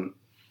wasn't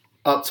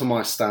up to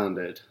my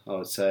standard, I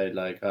would say.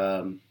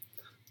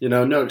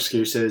 No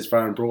excuses.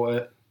 Varun brought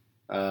it.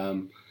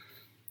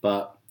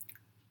 But,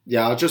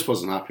 yeah, I just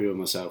wasn't happy with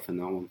myself in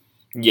that one.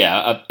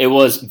 Yeah, it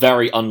was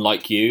very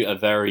unlike you, a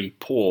very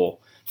poor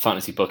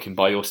fantasy booking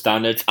by your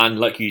standards. And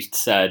like you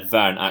said,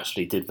 Varun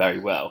actually did very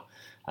well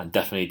and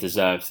definitely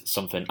deserved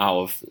something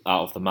out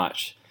of the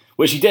match,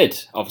 which he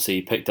did. Obviously,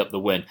 he picked up the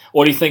win.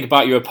 What do you think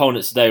about your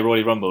opponents today,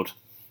 Royally Rumbled?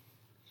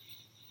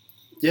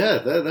 Yeah,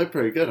 they're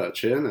pretty good,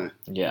 actually, aren't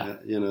they? Yeah.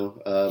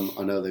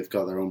 I know they've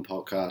got their own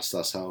podcast.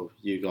 That's how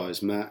you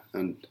guys met.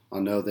 And I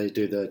know they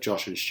do the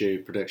Josh and Stu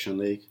Prediction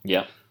League.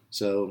 Yeah.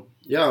 So,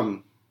 yeah,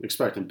 I'm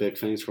expecting big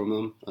things from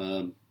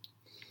them.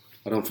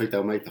 I don't think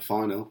they'll make the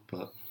final,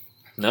 but...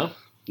 No?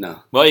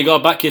 No. Well, you got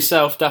to back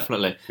yourself,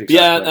 definitely. Exactly.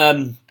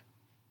 Yeah,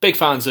 big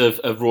fans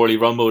of Royally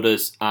Rumbled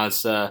as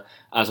a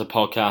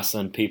podcast,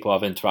 and people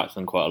I've interacted with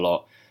them quite a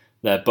lot.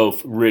 They're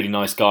both really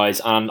nice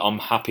guys, and I'm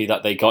happy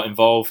that they got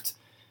involved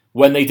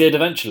when they did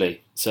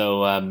eventually.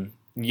 So,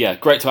 yeah,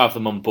 great to have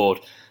them on board.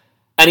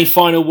 Any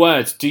final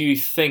words? Do you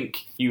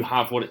think you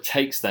have what it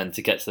takes then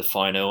to get to the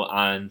final?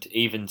 And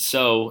even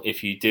so,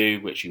 if you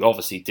do, which you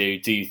obviously do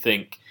you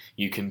think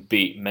you can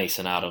beat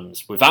Mason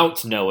Adams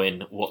without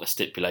knowing what the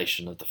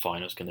stipulation of the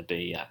final is going to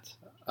be yet?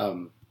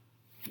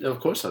 Yeah, of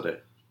course I do.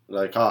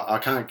 Like, I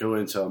can't go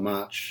into a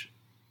match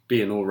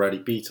being already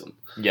beaten.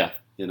 Yeah.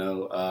 You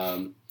know,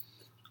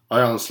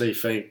 I honestly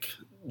think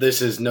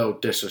this is no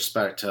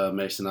disrespect to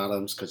Mason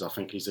Adams, because I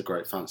think he's a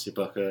great fantasy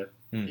booker,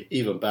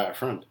 even better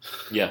friend.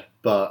 Yeah.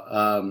 But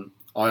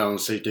I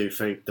honestly do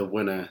think the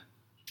winner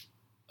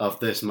of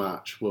this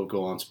match will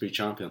go on to be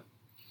champion.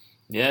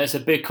 Yeah, it's a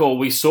big call.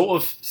 We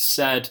sort of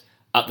said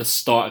at the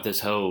start of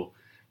this whole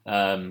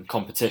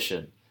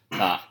competition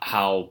that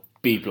how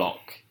B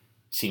Block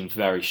seemed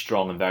very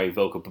strong and very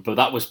vocal, but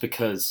that was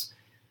because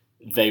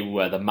they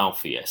were the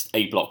mouthiest.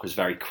 A Block was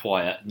very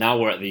quiet. Now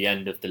we're at the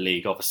end of the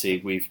league.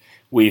 Obviously,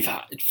 we've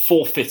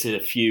forfeited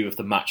a few of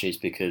the matches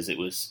because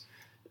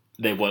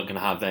they weren't going to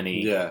have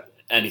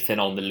anything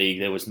on the league.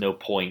 There was no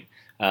point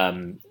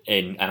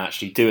in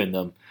actually doing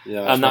them.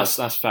 Yeah, and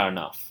that's fair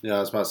enough. Yeah, I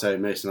was about to say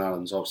Mason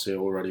Adams obviously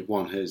already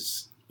won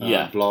his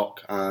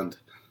block, and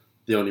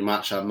the only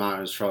match that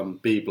matters from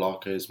B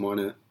Block is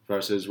mine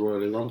versus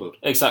Royally Rumbled.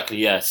 Exactly.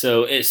 Yeah.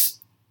 So it's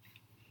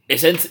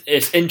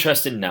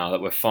interesting now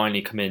that we're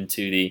finally coming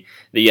to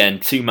the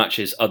end. 2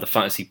 matches of the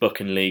Fantasy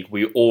Booking League.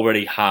 We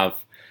already have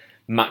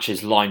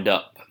matches lined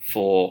up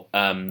for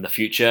the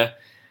future.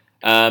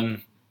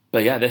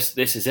 But yeah, this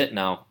is it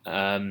now.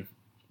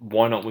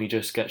 Why not we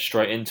just get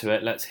straight into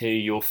it? Let's hear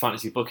your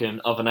fantasy booking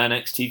of an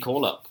NXT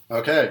call-up.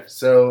 Okay,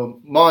 so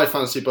my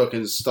fantasy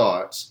booking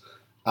starts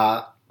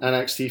at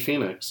NXT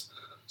Phoenix.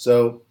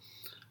 So,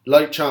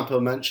 like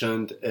Ciampa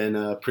mentioned in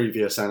a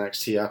previous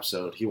NXT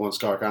episode, he wants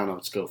Gargano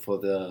to go for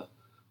the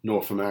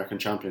North American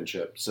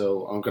Championship.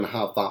 So I'm going to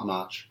have that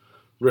match,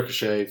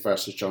 Ricochet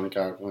versus Johnny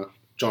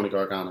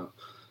Gargano.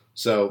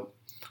 So,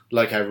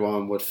 like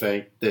everyone would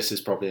think, this is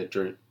probably a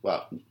dream.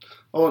 Well,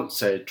 I won't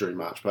say a dream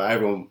match, but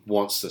everyone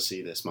wants to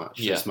see this match.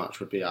 Yeah. This match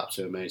would be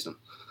absolutely amazing.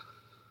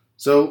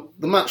 So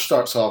the match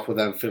starts off with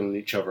them feeling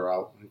each other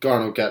out.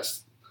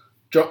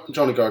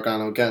 Johnny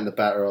Gargano getting the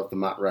better of the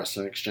mat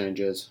wrestling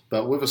exchanges,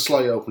 but with a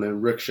slight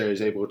opening, Ricochet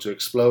is able to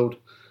explode,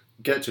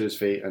 get to his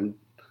feet, and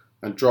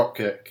drop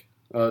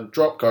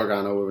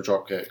Gargano with a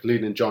drop kick,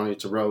 leading Johnny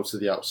to roll to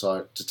the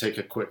outside to take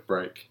a quick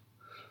break.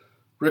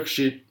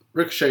 Ricochet,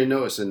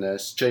 noticing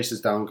this,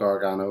 chases down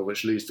Gargano,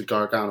 which leads to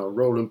Gargano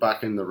rolling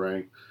back in the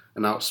ring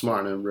and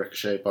outsmarting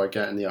Ricochet by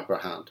getting the upper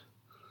hand.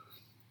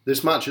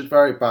 This match is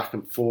very back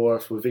and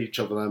forth, with each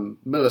of them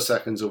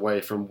milliseconds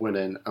away from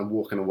winning and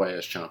walking away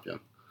as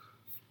champion.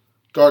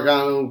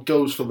 Gargano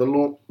goes for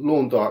the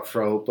lawn dart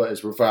throw, but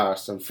is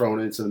reversed and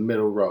thrown into the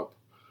middle rope.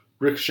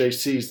 Ricochet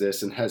sees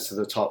this and heads to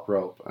the top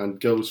rope and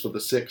goes for the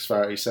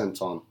 630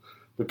 senton.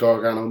 But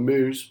Gargano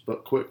moves,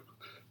 but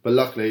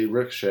luckily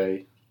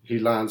Ricochet, he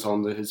lands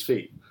on his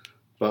feet,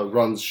 but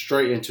runs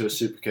straight into a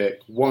super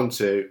kick,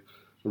 1-2,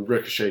 and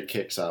Ricochet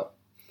kicks out.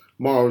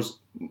 Mauro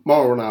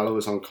Ranallo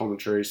is on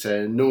commentary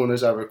saying no one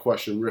has ever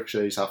questioned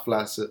Ricochet's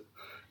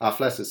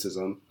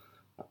athleticism,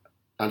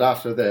 and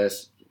after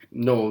this,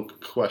 no one can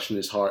question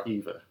his heart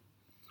either.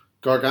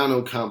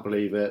 Gargano can't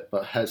believe it,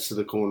 but heads to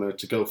the corner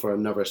to go for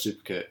another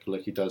super kick,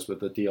 like he does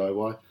with the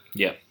DIY.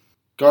 Yeah.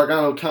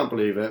 Gargano can't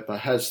believe it, but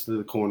heads to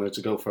the corner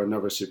to go for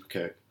another super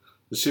kick.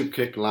 The super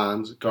kick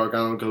lands,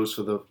 Gargano goes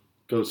for the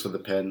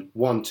pin,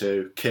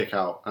 1-2, kick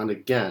out, and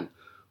again,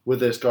 with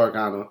this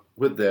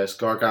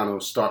Gargano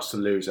starts to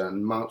lose it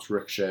and mounts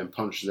Ricochet and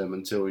punches him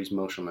until he's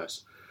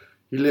motionless.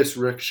 He lifts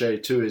Ricochet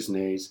to his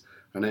knees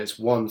and hits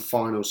one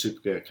final super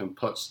kick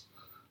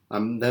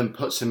and then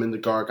puts him in the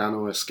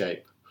Gargano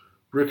escape.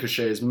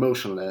 Ricochet is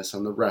motionless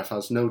and the ref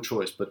has no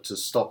choice but to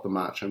stop the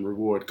match and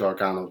reward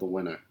Gargano the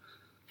winner.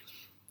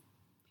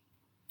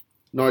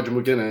 Nigel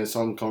McGuinness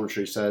on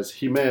commentary says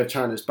he may have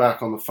turned his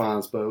back on the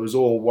fans, but it was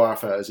all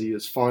worth it as he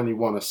has finally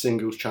won a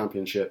singles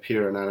championship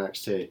here in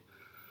NXT.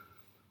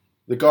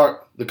 The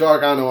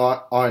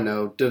Gargano I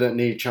know didn't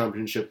need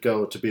championship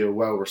gold to be a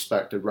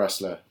well-respected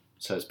wrestler,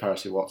 says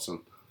Percy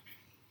Watson.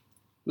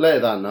 Later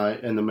that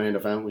night, in the main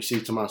event, we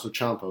see Tommaso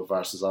Ciampa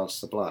versus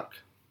Aleister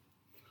Black.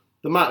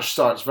 The match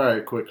starts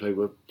very quickly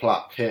with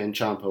Black hitting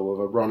Ciampa with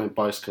a running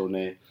bicycle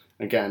knee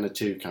and getting a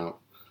 2 count.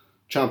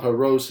 Ciampa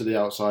rolls to the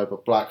outside,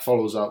 but Black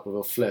follows up with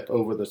a flip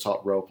over the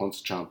top rope onto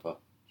Ciampa.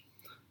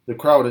 The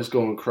crowd is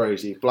going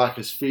crazy. Black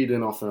is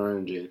feeding off their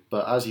energy,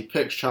 but as he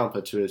picks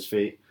Ciampa to his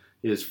feet,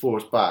 he is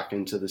forced back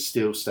into the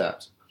steel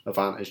steps of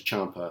Vantage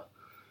Ciampa.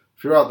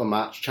 Throughout the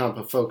match,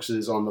 Ciampa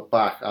focuses on the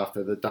back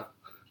after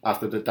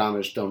the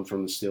damage done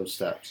from the steel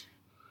steps.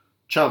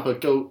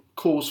 Ciampa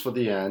calls for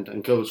the end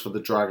and goes for the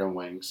Dragon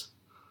Wings.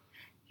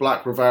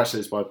 Black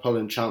reverses by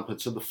pulling Ciampa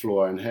to the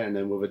floor and hitting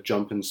him with a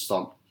jumping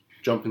stomp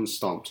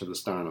to the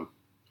sternum.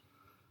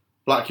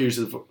 Black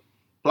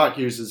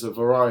uses a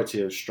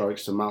variety of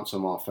strikes to mount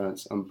some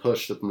offense and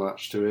push the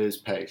match to his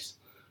pace.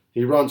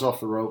 He runs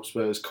off the ropes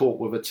but is caught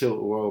with a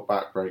tilt-a-whirl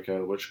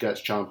backbreaker which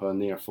gets Ciampa a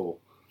near fall.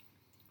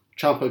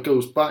 Ciampa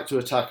goes back to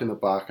attacking the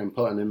back and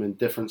putting him in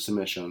different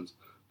submissions,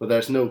 but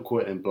there's no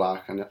quitting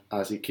Black and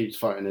as he keeps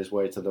fighting his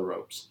way to the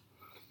ropes.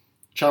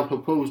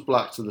 Ciampa pulls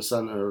Black to the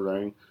centre of the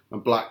ring,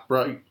 and Black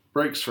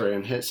breaks free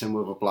and hits him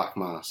with a Black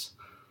Mass.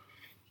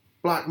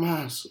 Black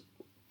Mass!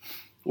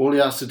 All he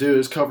has to do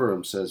is cover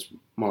him, says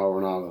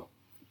Mauro Ranallo.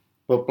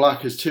 But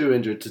Black is too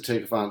injured to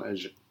take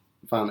advantage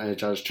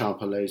as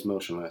Ciampa lays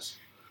motionless.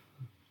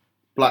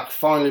 Black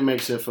finally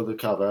makes it for the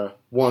cover.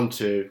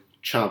 1-2,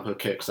 Ciampa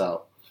kicks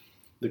out.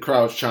 The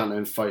crowd's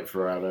chanting "Fight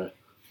forever."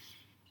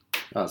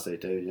 As they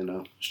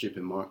do,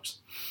 stupid marks.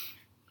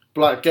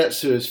 Black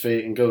gets to his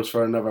feet and goes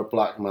for another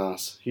Black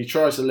Mass. He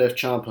tries to lift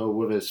Ciampa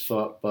with his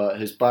foot, but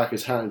his back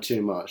is hurting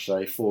too much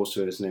that he falls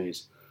to his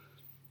knees.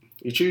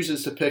 He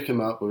chooses to pick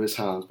him up with his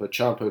hands, but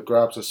Ciampa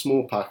grabs a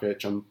small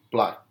package and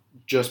Black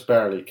just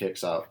barely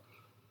kicks out.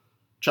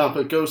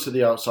 Ciampa goes to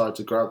the outside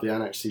to grab the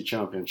NXT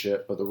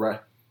Championship, but the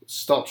ref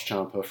stops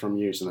Ciampa from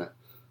using it.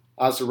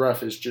 As the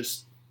ref is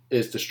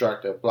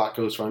distracted, Black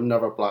goes for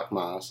another Black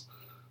Mass,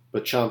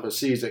 but Ciampa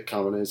sees it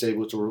coming and is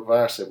able to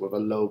reverse it with a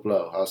low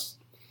blow.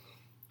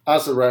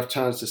 As the ref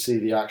turns to see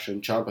the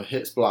action, Ciampa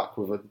hits Black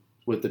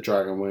with the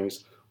Dragon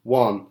Wings.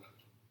 1,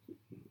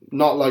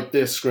 not like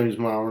this, screams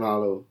Mauro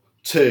Ranallo.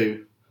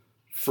 2,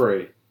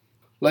 3.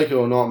 Like it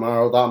or not,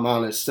 Mauro, that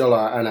man is still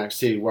our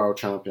NXT World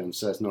Champion,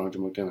 says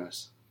Nigel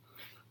McGuinness.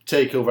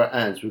 Takeover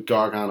ends with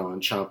Gargano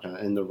and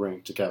Ciampa in the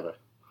ring together.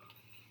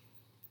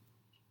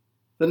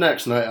 The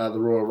next night at the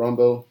Royal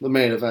Rumble, the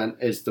main event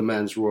is the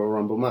men's Royal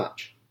Rumble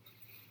match.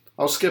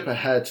 I'll skip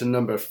ahead to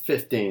number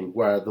 15,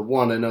 where the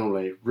one and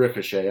only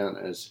Ricochet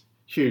enters.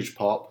 Huge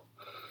pop.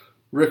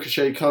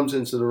 Ricochet comes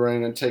into the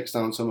ring and takes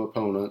down some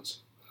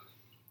opponents.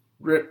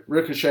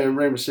 Ricochet and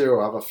Rey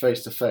Mysterio have a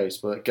face-to-face,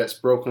 but it gets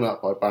broken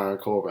up by Baron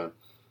Corbin.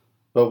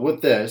 But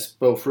with this,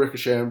 both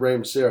Ricochet and Rey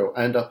Mysterio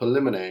end up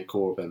eliminating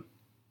Corbin.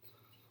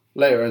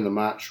 Later in the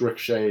match,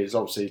 Ricochet is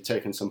obviously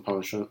taking some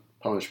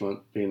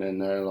punishment, being in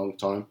there a long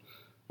time,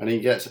 and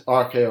he gets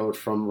RKO'd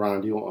from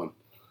Randy Orton.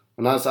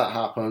 And as that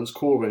happens,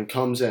 Corbin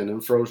comes in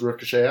and throws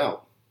Ricochet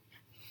out.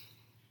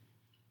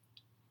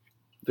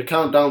 The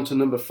countdown to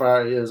number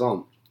 30 is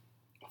on.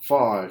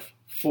 5,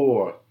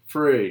 4,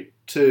 3,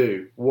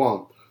 2,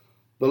 1.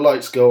 The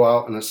lights go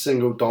out and a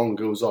single dong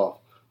goes off.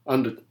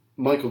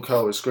 Michael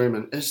Cole is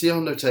screaming, "It's The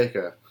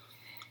Undertaker!"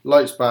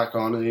 Lights back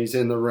on and he's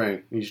in the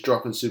ring. He's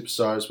dropping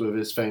superstars with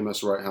his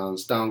famous right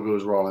hands. Down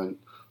goes Rollins.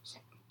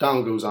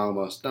 Down goes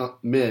Almas.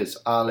 Miz,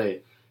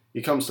 Ali.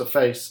 He comes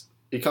face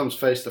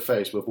to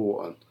face with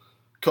Orton.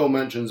 Cole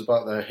mentions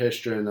about their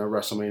history in their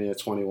WrestleMania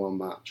 21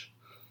 match.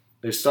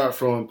 They start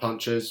throwing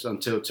punches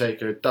until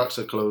Taker ducks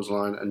a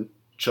clothesline and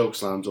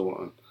chokeslams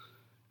Orton.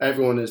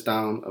 Everyone is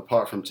down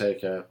apart from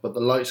Taker, but the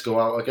lights go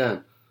out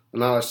again,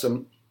 and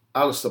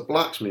Aleister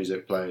Black's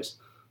music plays,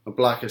 and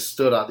Black is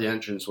stood at the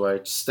entranceway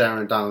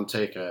staring down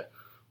Taker,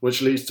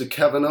 which leads to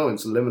Kevin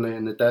Owens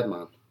eliminating the Dead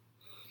Man.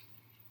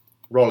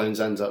 Rollins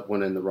ends up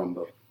winning the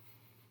Rumble.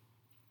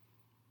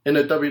 In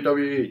a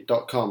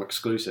WWE.com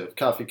exclusive,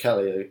 Kathy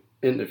Kelly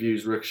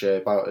interviews Ricochet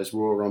about his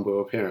Royal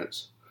Rumble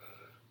appearance.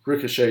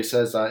 Ricochet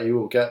says that he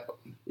will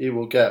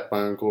get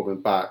Baron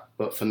Corbin back,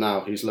 but for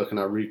now he's looking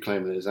at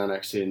reclaiming his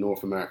NXT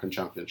North American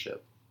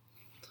Championship.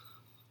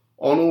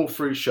 On all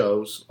 3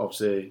 shows,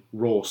 obviously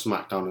Raw,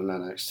 SmackDown and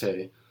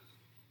NXT,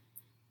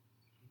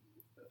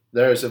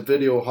 there is a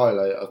video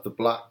highlight of the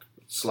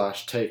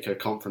Black/Taker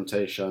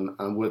confrontation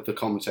and with the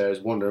commentators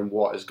wondering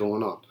what is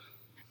going on.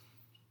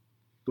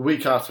 The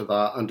week after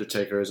that,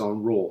 Undertaker is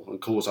on Raw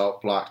and calls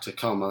out Black to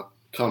come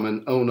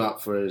and own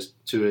up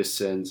to his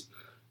sins,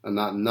 and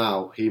that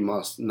now he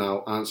must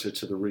answer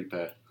to the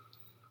Reaper.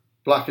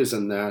 Black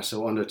isn't there,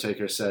 so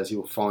Undertaker says he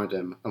will find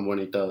him, and when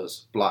he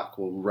does, Black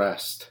will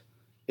rest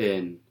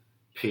in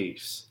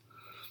peace.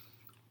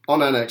 On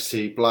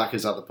NXT, Black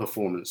is at the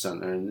Performance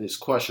Center and is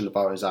questioned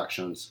about his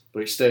actions, but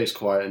he stays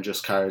quiet and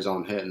just carries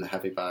on hitting the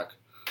heavy bag.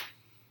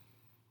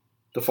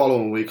 The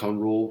following week on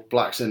Raw,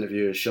 Black's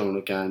interview is shown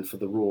again for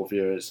the Raw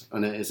viewers,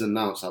 and it is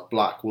announced that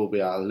Black will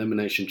be at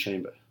Elimination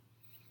Chamber.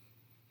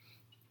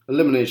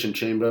 Elimination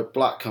Chamber,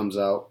 Black comes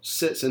out,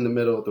 sits in the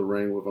middle of the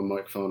ring with a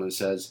microphone and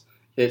says,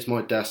 "It's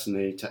my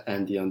destiny to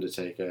end The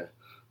Undertaker,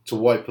 to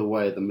wipe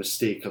away the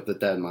mystique of the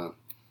Dead Man.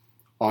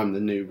 I'm the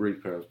new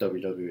Reaper of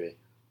WWE."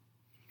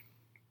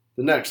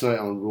 The next night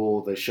on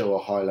Raw, they show a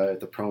highlight of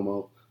the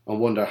promo and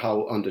wonder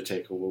how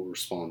Undertaker will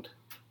respond.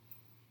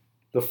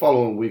 The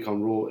following week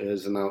on Raw, it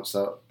is announced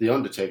that The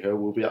Undertaker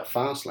will be at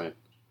Fastlane.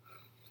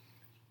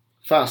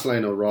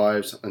 Fastlane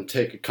arrives and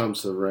Taker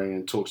comes to the ring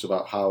and talks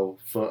about how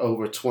for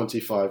over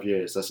 25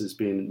 years this has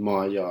been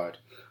my yard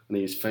and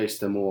he's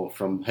faced them all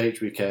from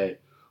HBK,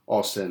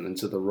 Austin and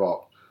to The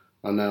Rock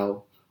and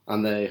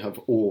they have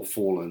all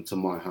fallen to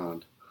my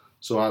hand.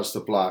 So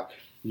Aleister Black,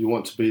 you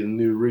want to be the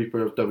new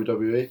Reaper of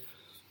WWE?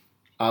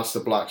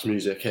 Aleister Black's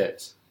music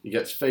hits. He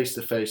gets face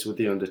to face with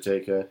The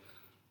Undertaker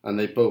and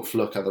they both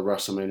look at the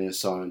WrestleMania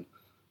sign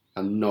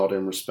and nod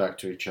in respect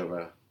to each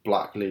other.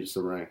 Black leaves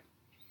the ring.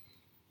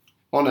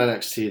 On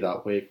NXT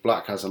that week,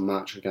 Black has a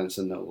match against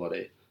a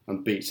nobody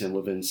and beats him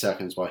within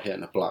seconds by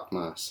hitting a Black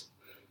Mass.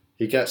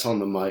 He gets on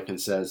the mic and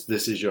says,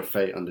 "This is your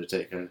fate,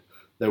 Undertaker.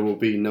 There will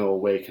be no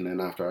awakening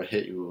after I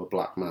hit you with a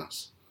black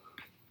mass.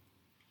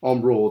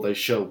 On Raw, they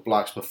showed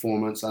Black's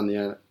performance from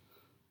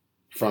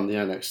the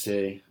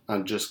NXT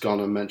and just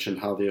gonna mention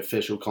how the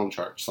official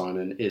contract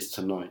signing is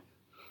tonight.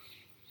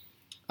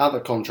 At the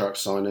contract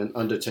signing,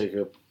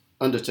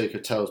 Undertaker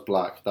tells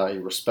Black that he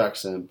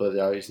respects him, but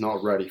that he's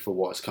not ready for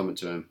what is coming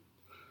to him.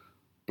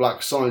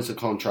 Black signs the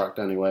contract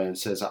anyway and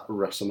says at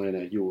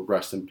WrestleMania, "You will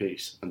rest in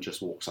peace," and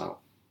just walks out.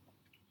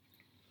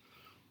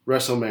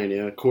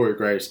 WrestleMania, Corey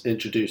Graves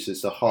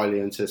introduces the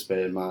highly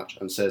anticipated match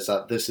and says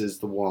that this is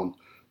the one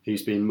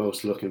he's been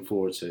most looking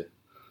forward to.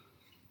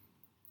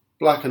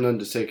 Black and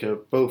Undertaker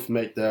both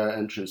make their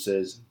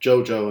entrances.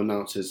 JoJo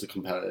announces the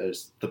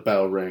competitors. The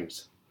bell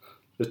rings.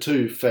 The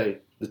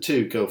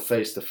two go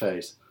face to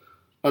face.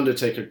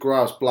 Undertaker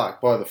grabs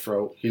Black by the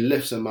throat. He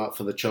lifts him up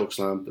for the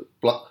chokeslam,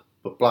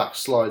 but Black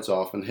slides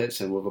off and hits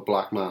him with a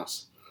black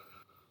mass.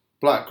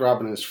 Black,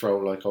 grabbing his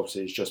throat like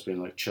obviously he's just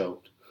been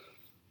choked,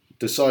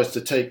 decides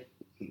to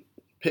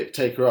pick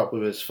Taker up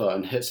with his foot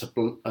and hits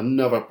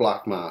another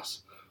black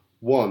mass.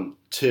 1,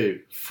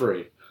 2,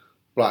 3.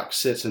 Black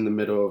sits in the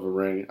middle of the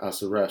ring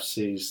as the ref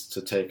sees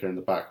to Taker in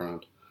the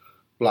background.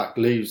 Black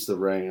leaves the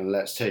ring and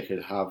lets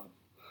Taker have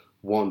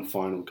one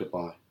final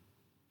goodbye.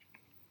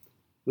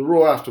 The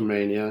Raw after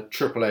Mania,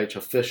 Triple H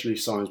officially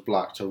signs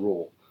Black to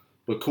Raw,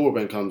 but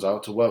Corbin comes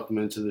out to welcome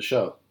him to the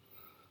show.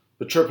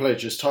 But Triple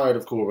H is tired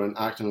of Corbin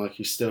acting like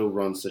he still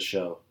runs the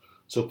show,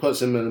 so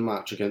puts him in a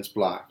match against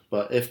Black,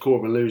 but if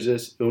Corbin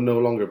loses, he'll no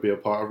longer be a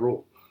part of Raw.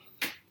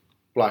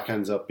 Black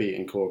ends up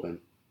beating Corbin.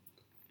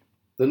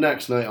 The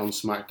next night on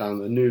SmackDown,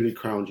 the newly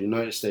crowned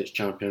United States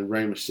Champion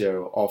Rey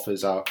Mysterio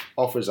offers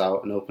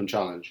out an open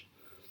challenge.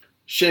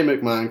 Shane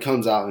McMahon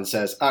comes out and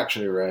says,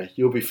 "Actually, Rey,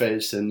 you'll be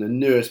facing the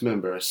newest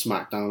member of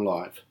SmackDown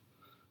Live."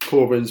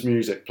 Corbin's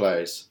music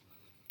plays.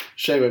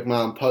 Shane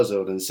McMahon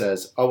puzzled and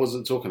says, "I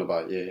wasn't talking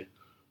about you."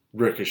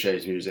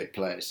 Ricochet's music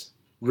plays.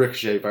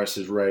 Ricochet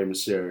versus Rey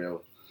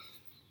Mysterio.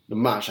 The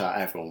match that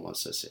everyone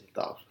wants to see.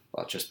 That'll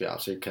just be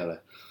absolute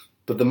killer.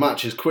 But the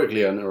match is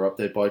quickly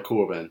interrupted by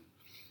Corbin.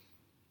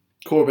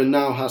 Corbin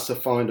now has to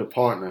find a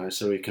partner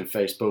so he can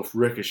face both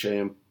Ricochet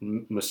and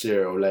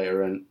Mysterio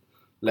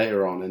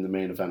later on in the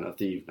main event of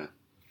the evening.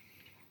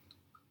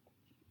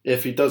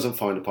 If he doesn't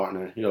find a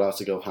partner, he'll have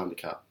to go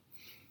handicap.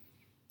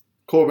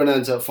 Corbin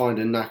ends up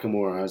finding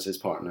Nakamura as his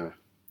partner.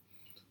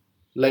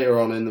 Later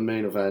on in the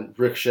main event,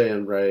 Ricochet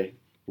and Rey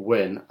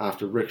win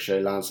after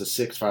Ricochet lands a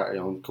 630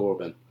 on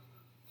Corbin.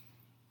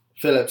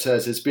 Philip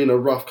says it's been a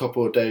rough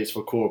couple of days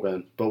for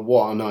Corbin, but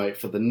what a night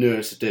for the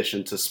newest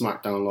addition to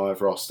SmackDown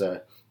Live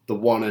roster, the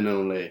one and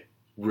only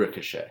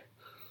Ricochet.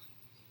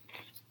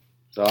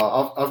 So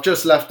I've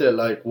just left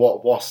it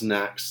what's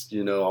next,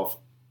 you're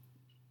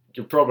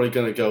probably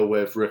going to go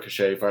with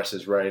Ricochet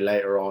versus Rey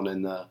later on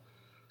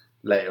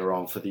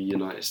for the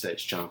United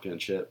States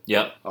Championship.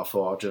 Yep. I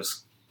thought I'll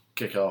just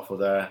kick it off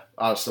with there.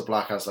 Aleister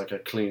Black has a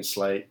clean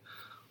slate.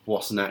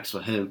 What's next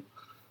for him?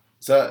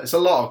 So it's a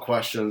lot of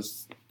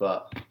questions,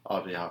 but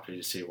I'll be happy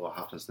to see what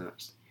happens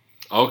next.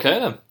 Okay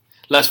then.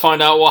 Let's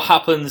find out what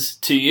happens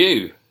to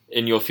you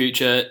in your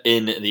future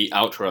in the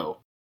outro.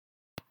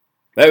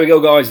 There we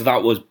go, guys.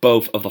 That was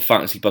both of the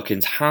fantasy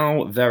bookings.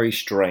 How very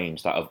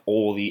strange that of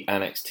all the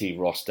NXT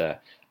roster,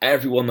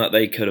 everyone that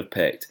they could have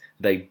picked,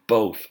 they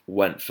both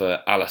went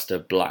for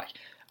Aleister Black.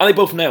 And they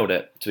both nailed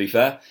it, to be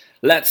fair.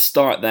 Let's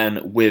start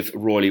then with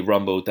Royal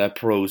Rumble, their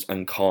pros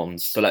and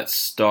cons. So let's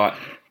start.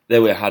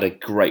 There we had a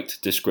great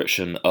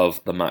description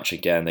of the match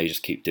again. They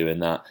just keep doing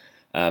that.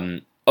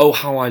 Oh,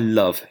 how I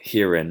love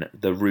hearing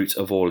the root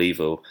of all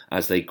evil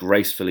as they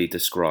gracefully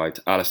described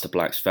Aleister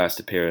Black's first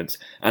appearance,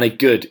 and a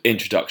good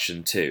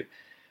introduction too.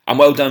 And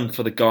well done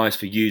for the guys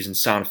for using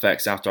sound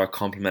effects after I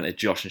complimented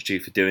Josh and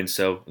Stu for doing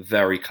so.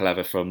 Very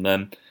clever from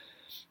them.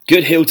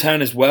 Good heel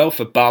turn as well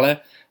for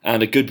Balor,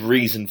 and a good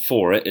reason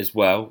for it as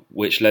well,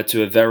 which led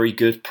to a very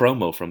good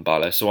promo from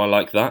Balor, so I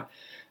like that.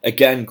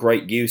 Again,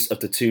 great use of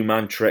the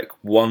two-man trick.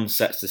 One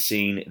sets the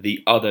scene,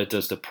 the other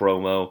does the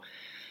promo.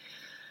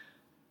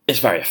 It's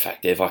very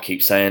effective, I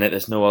keep saying it.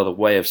 There's no other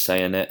way of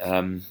saying it.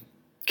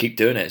 Keep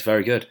doing it, it's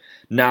very good.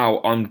 Now,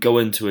 I'm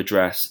going to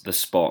address the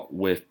spot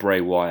with Bray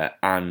Wyatt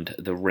and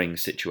the ring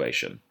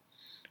situation.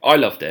 I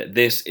loved it.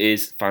 This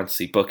is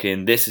fantasy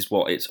booking. This is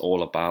what it's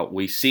all about.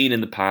 We've seen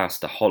in the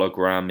past the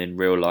hologram in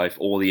real life,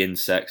 all the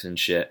insects and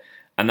shit,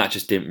 and that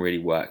just didn't really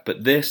work.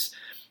 But this,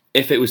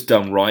 if it was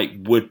done right,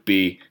 would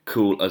be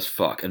cool as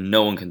fuck, and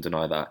no one can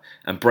deny that.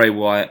 And Bray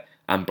Wyatt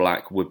and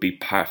Black would be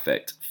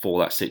perfect for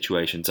that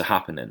situation to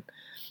happen in.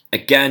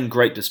 Again,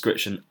 great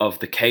description of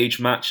the cage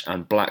match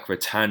and Black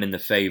returning the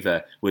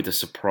favour with a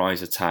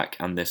surprise attack.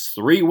 And this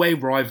three-way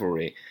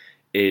rivalry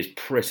is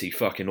pretty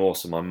fucking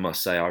awesome, I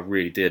must say. I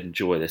really did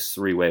enjoy this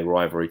three-way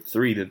rivalry.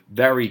 Three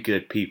very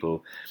good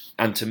people.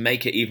 And to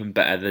make it even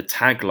better, the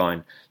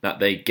tagline that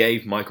they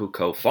gave Michael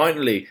Cole.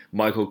 Finally,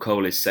 Michael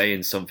Cole is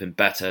saying something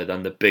better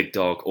than the big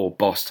dog or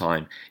boss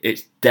time.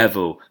 It's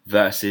Devil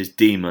versus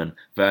Demon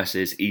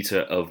versus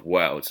Eater of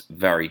Worlds.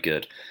 Very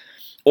good.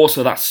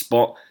 Also, that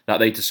spot that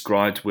they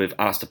described with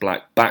Aleister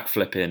Black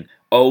backflipping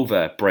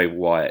over Bray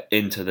Wyatt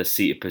into the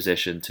seated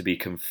position to be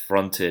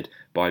confronted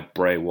by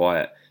Bray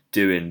Wyatt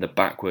doing the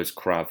backwards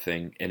crab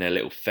thing in a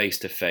little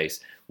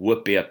face-to-face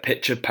would be a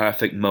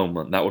picture-perfect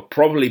moment. That would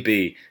probably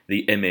be the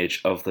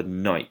image of the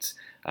night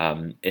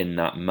in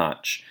that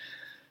match.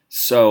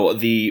 So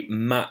the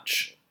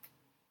match,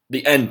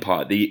 the end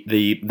part,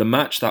 the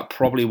match that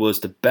probably was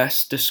the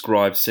best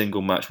described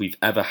single match we've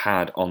ever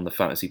had on the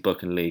Fantasy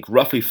Booking League,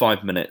 roughly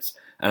 5 minutes,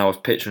 and I was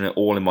picturing it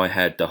all in my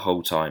head the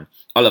whole time.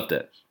 I loved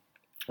it.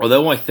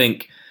 Although I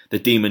think the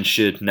Demon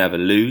should never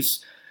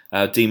lose,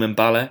 Demon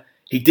Balor,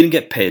 he didn't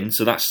get pinned,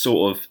 so that's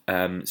sort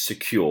of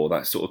secure,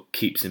 that sort of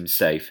keeps him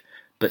safe.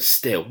 But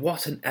still,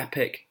 what an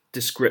epic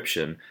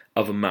description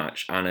of a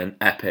match and an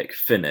epic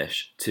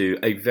finish to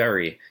a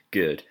very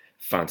good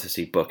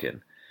fantasy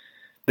booking.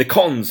 The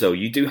cons, though,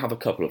 you do have a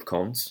couple of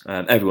cons.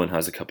 Everyone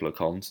has a couple of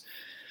cons.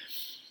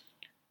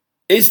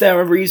 Is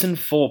there a reason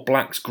for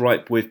Black's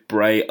gripe with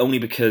Bray? Only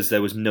because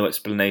there was no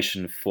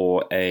explanation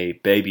for a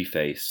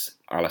babyface,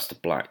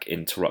 Aleister Black,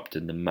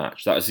 interrupting the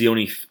match. That was the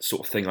only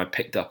sort of thing I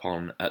picked up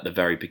on at the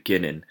very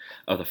beginning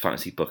of the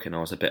fantasy booking. I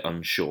was a bit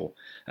unsure.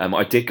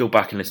 I did go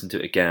back and listen to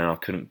it again, and I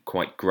couldn't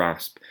quite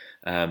grasp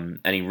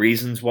any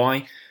reasons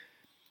why.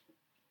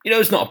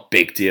 It's not a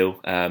big deal,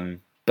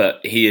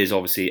 but he is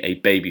obviously a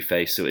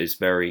babyface, so it is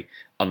very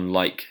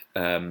unlike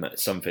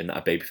something that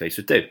a babyface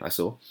would do, that's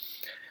all.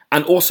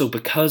 And also,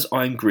 because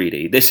I'm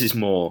greedy, this is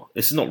not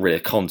really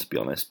a con, to be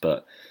honest,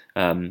 but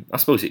I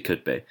suppose it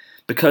could be.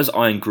 Because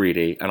I'm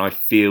greedy, and I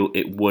feel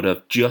it would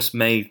have just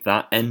made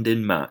that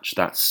ending match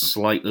that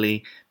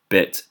slightly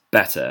bit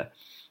better.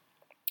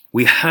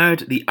 We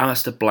heard the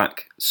Aleister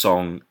Black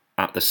song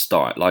at the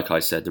start, like I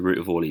said, The Root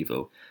of All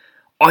Evil.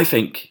 I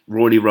think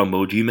Royally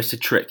Rumbled, you missed a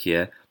trick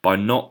here by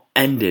not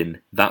ending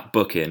that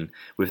booking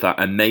with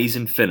that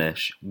amazing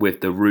finish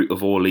with The Root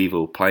of All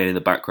Evil playing in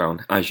the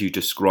background as you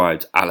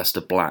described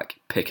Aleister Black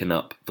picking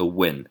up the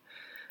win.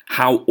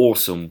 How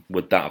awesome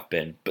would that have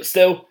been? But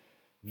still,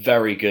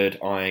 very good.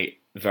 I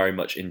very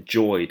much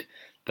enjoyed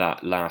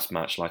that last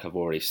match, like I've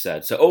already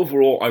said. So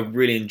overall, I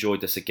really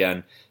enjoyed this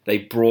again. They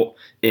brought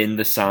in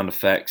the sound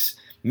effects.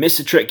 Missed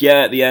a trick,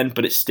 yeah, at the end,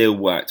 but it still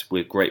worked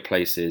with great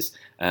places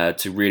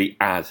to really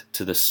add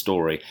to the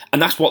story.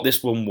 And that's what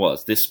this one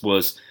was.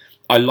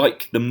 I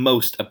like the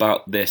most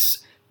about this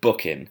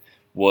booking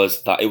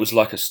was that it was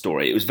like a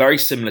story. It was very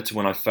similar to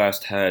when I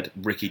first heard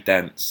Ricky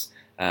Dent's,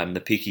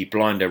 the Peaky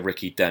Blinder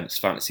Ricky Dent's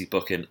fantasy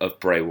booking of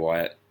Bray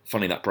Wyatt.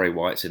 Funny that Bray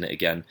Wyatt's in it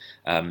again.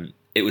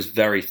 It was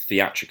very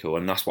theatrical,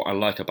 and that's what I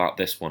like about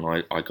this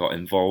one. I got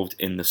involved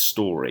in the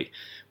story,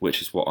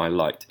 which is what I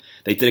liked.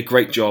 They did a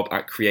great job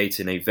at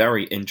creating a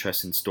very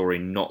interesting story,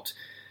 not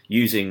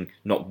using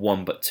not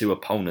one but two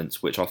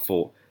opponents, which I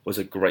thought was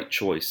a great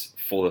choice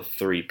for the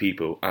three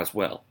people as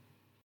well.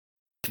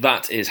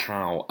 That is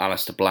how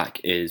Aleister Black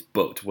is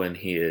booked when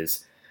he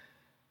is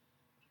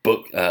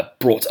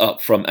brought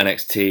up from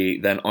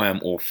NXT, then I am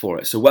all for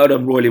it. So well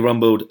done, Royally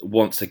Rumbled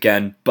once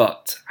again,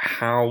 but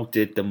how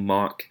did the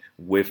Mark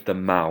with the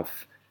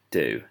Mouth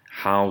do?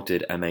 How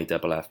did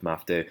MAFF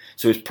Math do?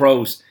 So his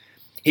pros,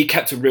 he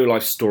kept to real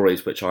life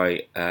stories, which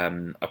I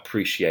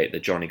appreciate. The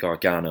Johnny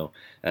Gargano,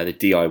 the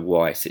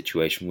DIY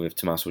situation with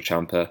Tommaso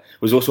Ciampa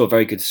was also a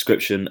very good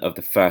description of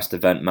the first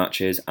event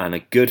matches and a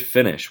good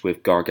finish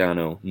with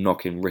Gargano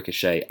knocking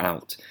Ricochet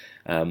out.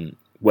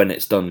 When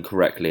it's done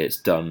correctly, it's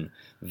done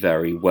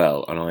very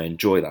well, and I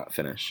enjoy that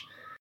finish.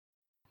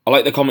 I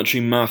like the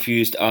commentary Math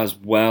used as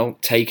well,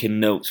 taking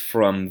notes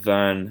from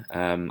Vern,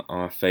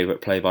 our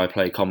favourite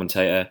play-by-play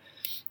commentator.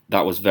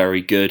 That was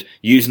very good.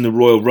 Using the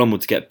Royal Rumble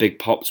to get big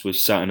pops with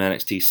certain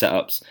NXT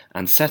setups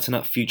and setting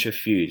up future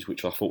feuds,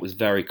 which I thought was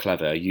very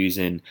clever,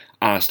 using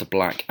Aleister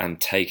Black and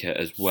Taker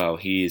as well.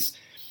 He's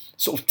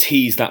sort of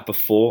teased that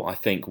before, I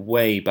think,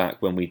 way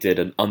back when we did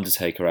an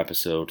Undertaker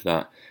episode,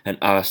 that an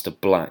Aleister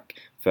Black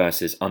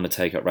versus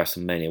Undertaker at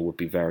WrestleMania would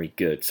be very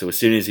good. So as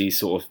soon as he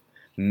sort of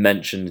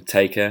mentioned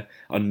Taker,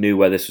 I knew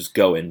where this was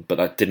going, but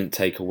that didn't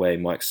take away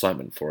my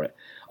excitement for it.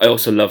 I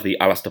also love the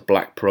Aleister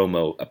Black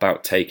promo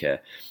about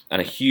Taker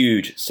and a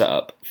huge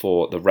setup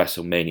for the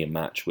WrestleMania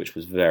match, which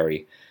was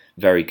very,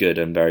 very good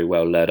and very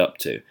well led up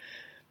to.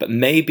 But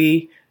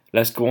maybe,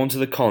 let's go on to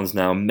the cons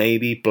now,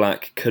 maybe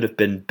Black could have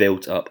been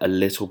built up a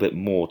little bit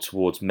more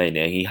towards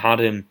Mania. He had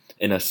him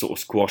in a sort of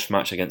squash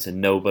match against a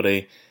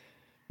nobody.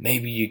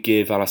 Maybe you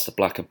give Aleister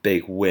Black a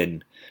big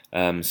win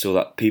so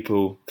that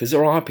people, because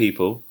there are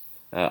people,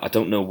 I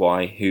don't know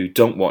why, who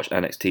don't watch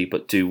NXT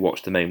but do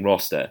watch the main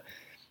roster.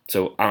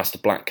 So Aleister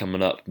Black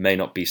coming up may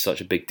not be such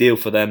a big deal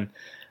for them,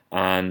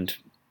 and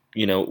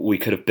we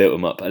could have built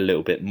him up a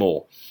little bit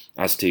more.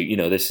 As to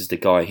this is the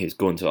guy who's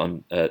going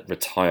to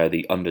retire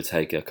the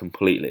Undertaker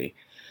completely.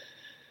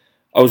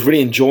 I was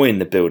really enjoying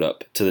the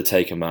build-up to the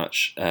Taker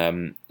match,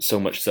 so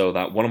much so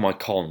that one of my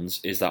cons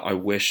is that I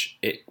wish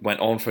it went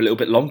on for a little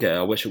bit longer.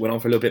 I wish it went on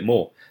for a little bit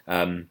more.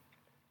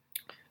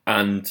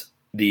 And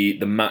the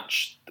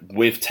match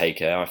with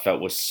Taker, I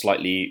felt, was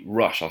slightly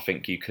rushed. I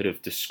think you could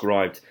have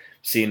described,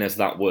 seeing as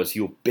that was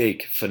your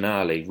big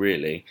finale,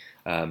 really,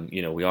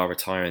 We are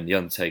retiring The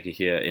Undertaker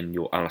here in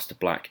your Aleister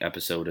Black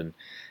episode, and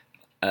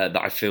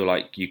that I feel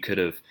like you could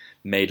have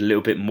made a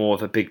little bit more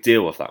of a big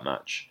deal of that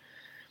match.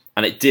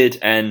 And it did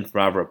end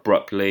rather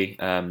abruptly,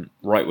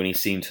 right when he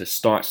seemed to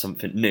start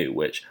something new,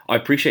 which I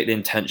appreciate the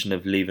intention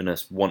of leaving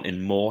us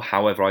wanting more.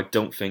 However, I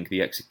don't think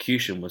the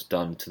execution was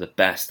done to the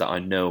best that I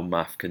know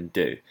Maff can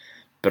do.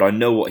 But I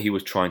know what he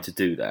was trying to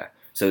do there,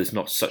 so it's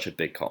not such a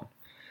big con.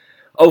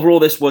 Overall,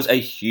 this was a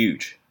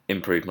huge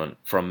improvement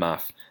from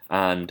Maff,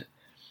 and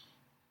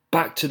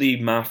back to the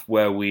Maff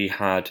where we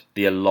had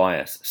the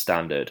Elias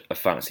standard of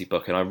fantasy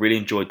booking. I really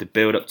enjoyed the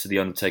build-up to the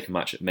Undertaker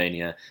match at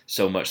Mania,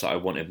 so much that I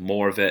wanted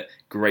more of it.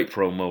 Great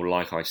promo,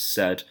 like I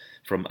said,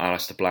 from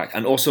Aleister Black,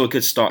 and also a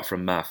good start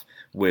from Maff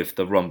with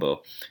the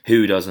Rumble.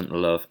 Who doesn't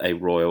love a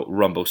Royal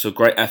Rumble? So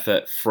great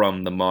effort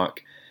from the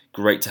Mark.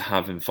 Great to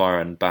have him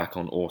firing back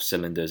on all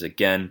cylinders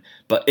again.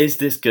 But is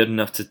this good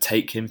enough to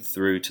take him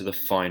through to the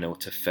final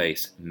to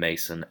face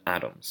Mason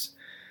Adams?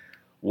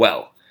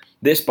 Well,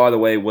 this, by the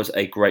way, was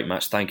a great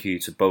match. Thank you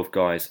to both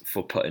guys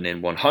for putting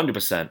in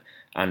 100%.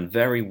 And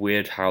very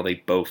weird how they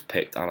both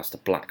picked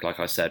Aleister Black,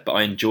 like I said. But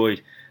I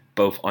enjoyed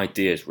both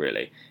ideas,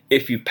 really.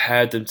 If you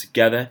paired them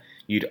together,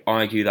 you'd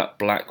argue that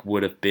Black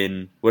would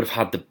have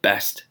had the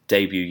best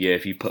debut year.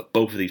 If you put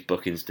both of these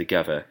bookings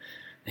together,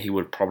 he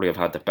would probably have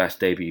had the best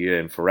debut year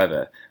in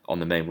forever on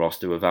the main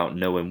roster without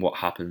knowing what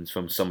happens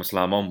from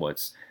SummerSlam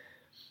onwards.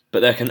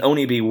 But there can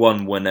only be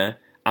one winner.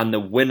 And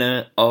the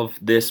winner of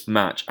this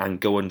match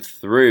and going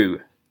through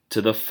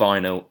to the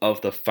final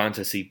of the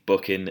Fantasy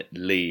Booking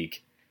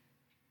League,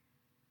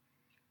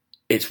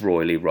 it's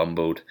royally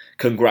rumbled.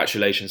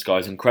 Congratulations,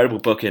 guys. Incredible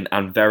booking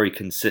and very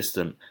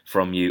consistent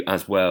from you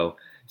as well.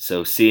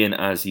 So seeing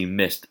as you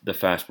missed the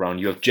first round,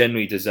 you have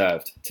genuinely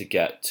deserved to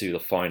get to the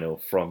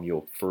final from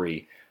your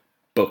 3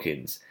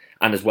 bookings.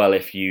 And as well,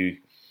 if you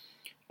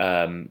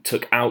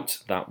took out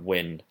that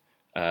win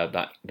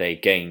that they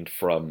gained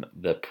from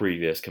the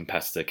previous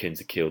competitor,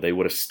 Kinza Kiel, they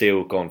would have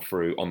still gone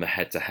through on the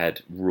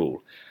head-to-head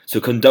rule. So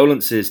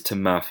condolences to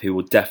Maff, who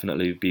will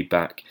definitely be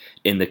back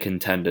in the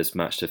contenders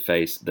match to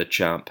face the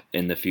champ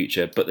in the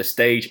future. But the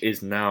stage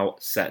is now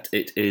set.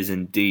 It is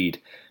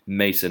indeed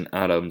Mason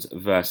Adams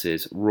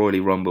versus Royally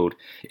Rumbled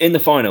in the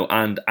final.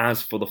 And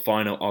as for the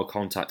final, I'll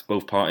contact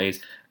both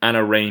parties and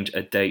arrange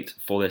a date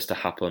for this to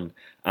happen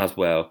as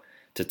well,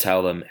 to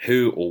tell them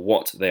who or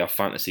what they are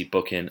fantasy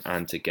booking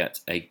and to get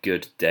a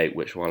good date,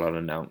 which I'll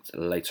announce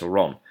later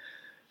on.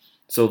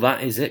 So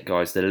that is it,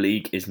 guys. The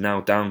league is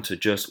now down to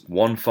just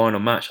one final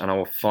match and I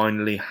will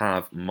finally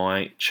have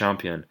my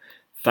champion.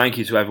 Thank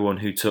you to everyone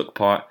who took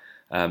part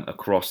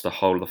across the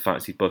whole of the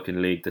Fantasy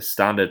Booking League. The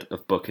standard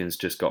of bookings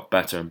just got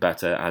better and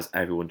better as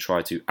everyone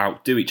tried to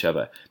outdo each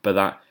other, but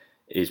that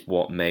is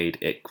what made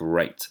it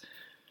great.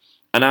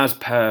 And as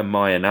per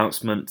my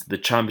announcement, the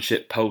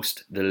championship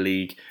post the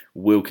league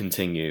will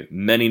continue.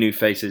 Many new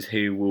faces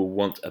who will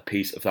want a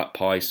piece of that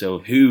pie. So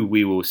who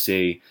we will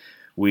see,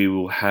 we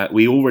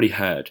already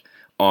heard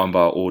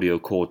Armbar Audio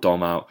call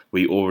Dom out.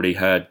 We already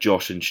heard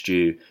Josh and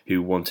Stu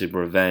who wanted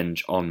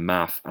revenge on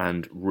Maff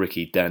and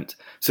Ricky Dent.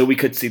 So we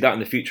could see that in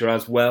the future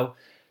as well.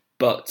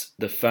 But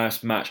the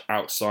first match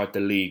outside the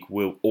league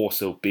will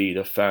also be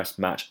the first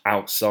match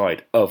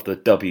outside of the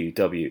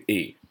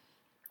WWE.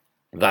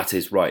 That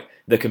is right.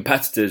 The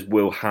competitors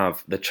will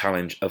have the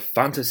challenge of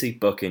fantasy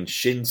booking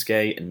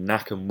Shinsuke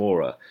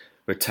Nakamura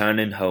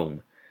returning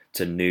home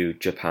to New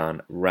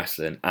Japan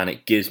Wrestling. And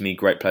it gives me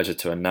great pleasure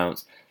to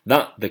announce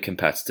that the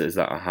competitors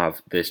that I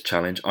have this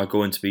challenge are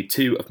going to be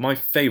 2 of my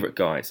favourite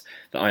guys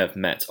that I have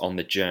met on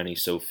the journey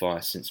so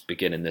far since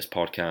beginning this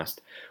podcast.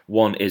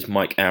 One is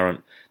Mike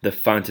Arent, the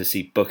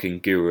fantasy booking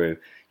guru.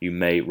 You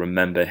may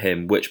remember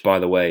him, which, by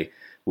the way,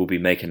 will be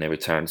making a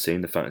return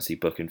soon, the fantasy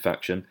booking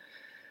faction.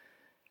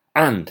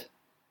 And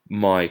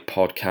my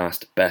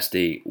podcast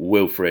bestie,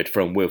 Wilfred,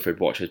 from Wilfred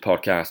Watches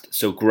Podcast.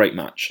 So great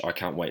match. I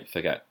can't wait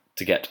to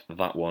get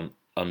that one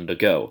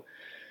undergo.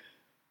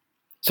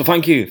 So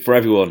thank you for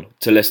everyone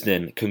to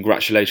listening.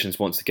 Congratulations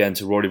once again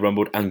to Royally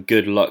Rumbled and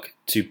good luck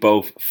to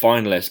both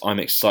finalists. I'm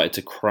excited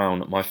to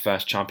crown my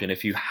first champion.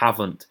 If you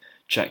haven't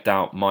checked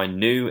out my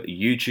new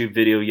YouTube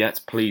video yet,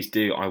 please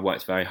do. I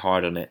worked very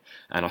hard on it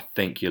and I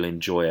think you'll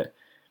enjoy it.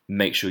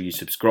 Make sure you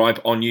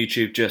subscribe on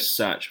YouTube. Just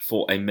search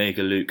for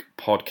Omega Luke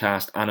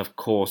Podcast. And of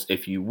course,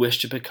 if you wish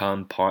to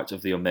become part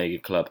of the Omega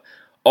Club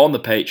on the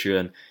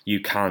Patreon,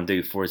 you can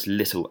do for as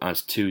little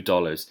as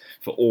 $2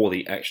 for all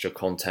the extra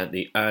content,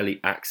 the early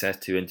access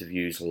to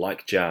interviews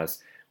like Jazz,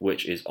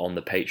 which is on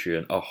the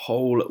Patreon a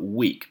whole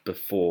week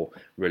before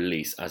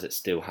release as it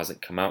still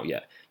hasn't come out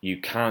yet.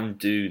 You can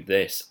do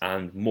this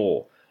and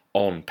more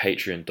on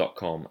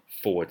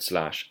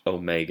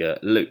patreon.com/Omega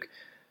Luke.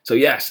 So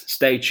yes,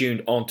 stay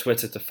tuned on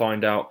Twitter to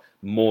find out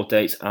more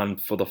dates.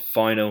 And for the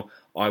final,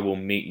 I will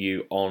meet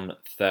you on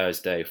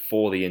Thursday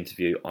for the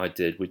interview I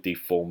did with the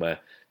former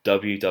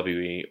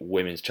WWE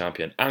Women's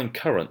Champion and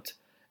current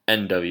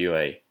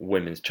NWA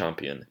Women's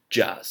Champion,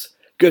 Jazz.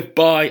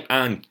 Goodbye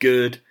and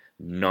good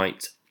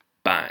night.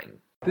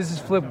 Bang. This is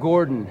Flip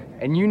Gordon,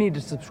 and you need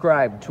to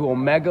subscribe to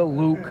Omega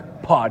Luke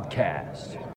Podcast.